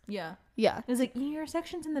 4X. Yeah. Yeah. It was like your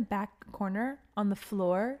section's in the back corner on the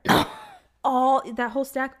floor. All that whole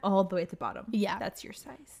stack all the way at the bottom. Yeah. That's your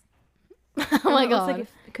size. Oh my And it looks god. like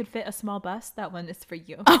if it could fit a small bust, that one is for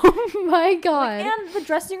you. Oh my god. And the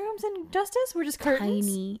dressing rooms in Justice were just curtains.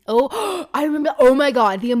 Tiny. Oh, I remember. Oh my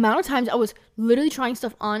god, the amount of times I was literally trying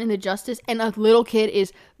stuff on in the Justice, and a little kid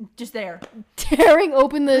is Just there. tearing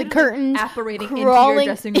open the curtains, Apparating into your crawling.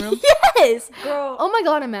 dressing room. Yes. Girl. Oh my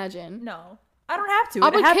god, imagine. No. I don't have to. I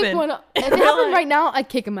It would happened. kick one. If it happened right now, I'd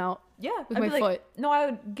kick him out. Yeah. with I'd my be like, foot. No, I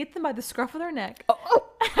would get them by the scruff of their neck. Oh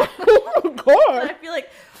And god. I'd be like,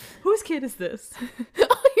 whose kid is this?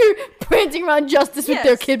 You're prancing around Justice with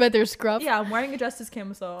their Yes. kid by their scruff. Yeah, I'm wearing a Justice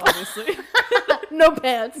camisole, obviously. No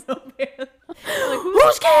pants. No pants. Like,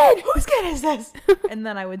 Whose kid? whose kid is this? And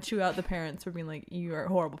then I would chew out the parents for being like, you are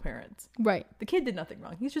horrible parents. Right. The kid did nothing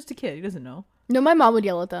wrong. He's just a kid. He doesn't know. No, my mom would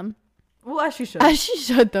yell at them. Well, as she should. As she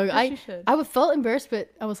should, though. As she should. I felt embarrassed,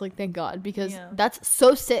 but I was like, thank God, because Yeah. that's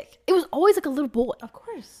so sick. It was always like a little boy. Of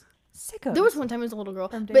course. Sickos. There was one time it was a little girl,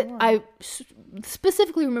 From day but one. I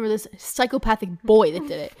specifically remember this psychopathic boy that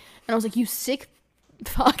did it, and I was like, "You sick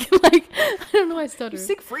Fuck. Like, I don't know why I stuttered. You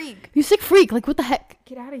sick freak. You sick freak. Like, what the heck?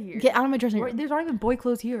 Get out of here. Get out of my dressing room. There's not even boy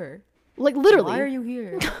clothes here. Like, literally. Why are you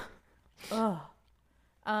here? Ugh.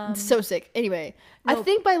 So sick. Anyway, I Nope.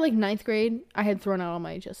 think by like 9th grade, I had thrown out all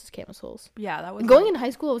my Justice camisoles. Yeah, that was Going into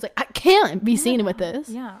high school, I was like, I can't be seen with this.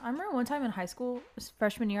 Yeah, I remember one time in high school,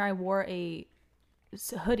 freshman year, I wore a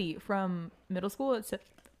hoodie from middle school. It said,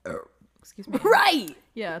 excuse me. Right.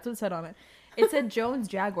 Yeah, that's what it said on it. It said Jones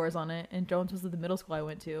Jaguars on it, and Jones was the middle school I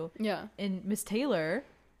went to. Yeah. And Miss Taylor,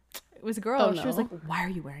 it was a girl. Oh, She was no. like, "Why are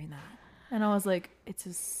you wearing that?" And I was like, "It's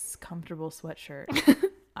a comfortable sweatshirt."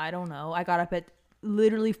 I don't know. I got up at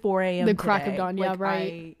literally 4 a.m. The crack of today. dawn. Yeah, Like,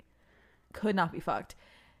 right. I could not be fucked.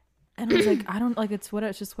 And I was like, I don't like it's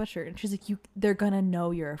just sweatshirt. And she's like, they're gonna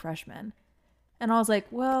know you're a freshman. And I was like,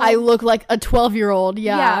 well, I look like a 12-year-old.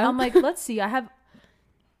 Yeah. I'm like, let's see. I have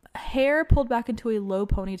hair pulled back into a low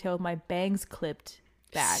ponytail with my bangs clipped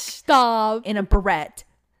back Stop. in a barrette.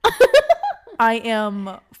 I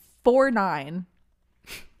am 4'9",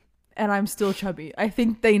 and I'm still chubby. I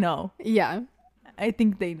think they know. Yeah. I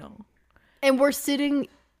think they know. And we're sitting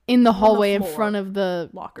in the hallway in floor. front of the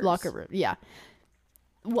Lockers. locker room. Yeah.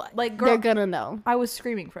 What? Like, girl, They're gonna know. I was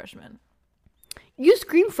screaming freshman. You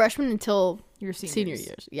scream freshman until Your seniors. senior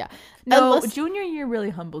years. Yeah. No, Unless- junior year really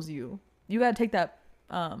humbles you. You gotta take that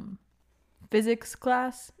physics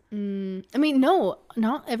class. I mean, no,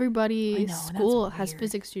 not I everybody's know, and school that's has weird.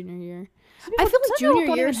 physics junior year. Some I people- feel like some people junior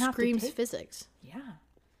don't year even have to screams take- physics. Yeah,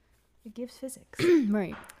 it gives physics.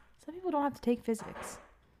 Right. Some people don't have to take physics,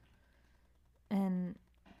 and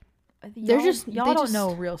They're y'all- just- y'all they don't just-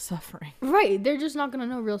 know real suffering. Right. They're just not gonna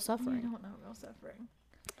know real You suffering. don't know real suffering.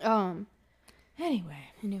 Anyway.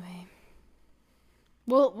 Anyway,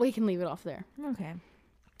 Well, we can leave it off there. okay.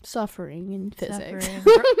 Suffering in physics.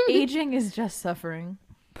 Suffering. Aging is just suffering.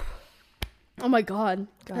 Oh my god.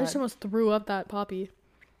 I God. just almost threw up that poppy.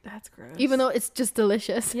 That's gross. Even though it's just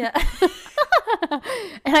delicious. yeah.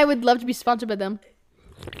 And I would love to be sponsored by them.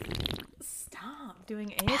 Stop doing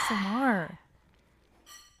ASMR.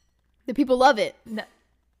 The people love it.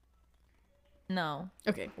 No.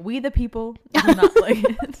 Okay. We the people do not like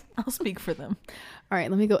it. I'll speak for them. All right,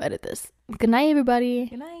 let me go edit this. Good night, everybody.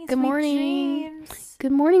 Good night. Good sweet morning. dreams.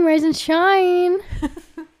 Good morning, rise and shine.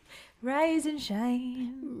 Rise and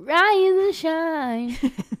shine. Rise and shine.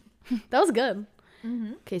 That was good.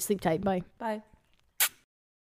 Mm-hmm. Okay, sleep tight. Bye. Bye.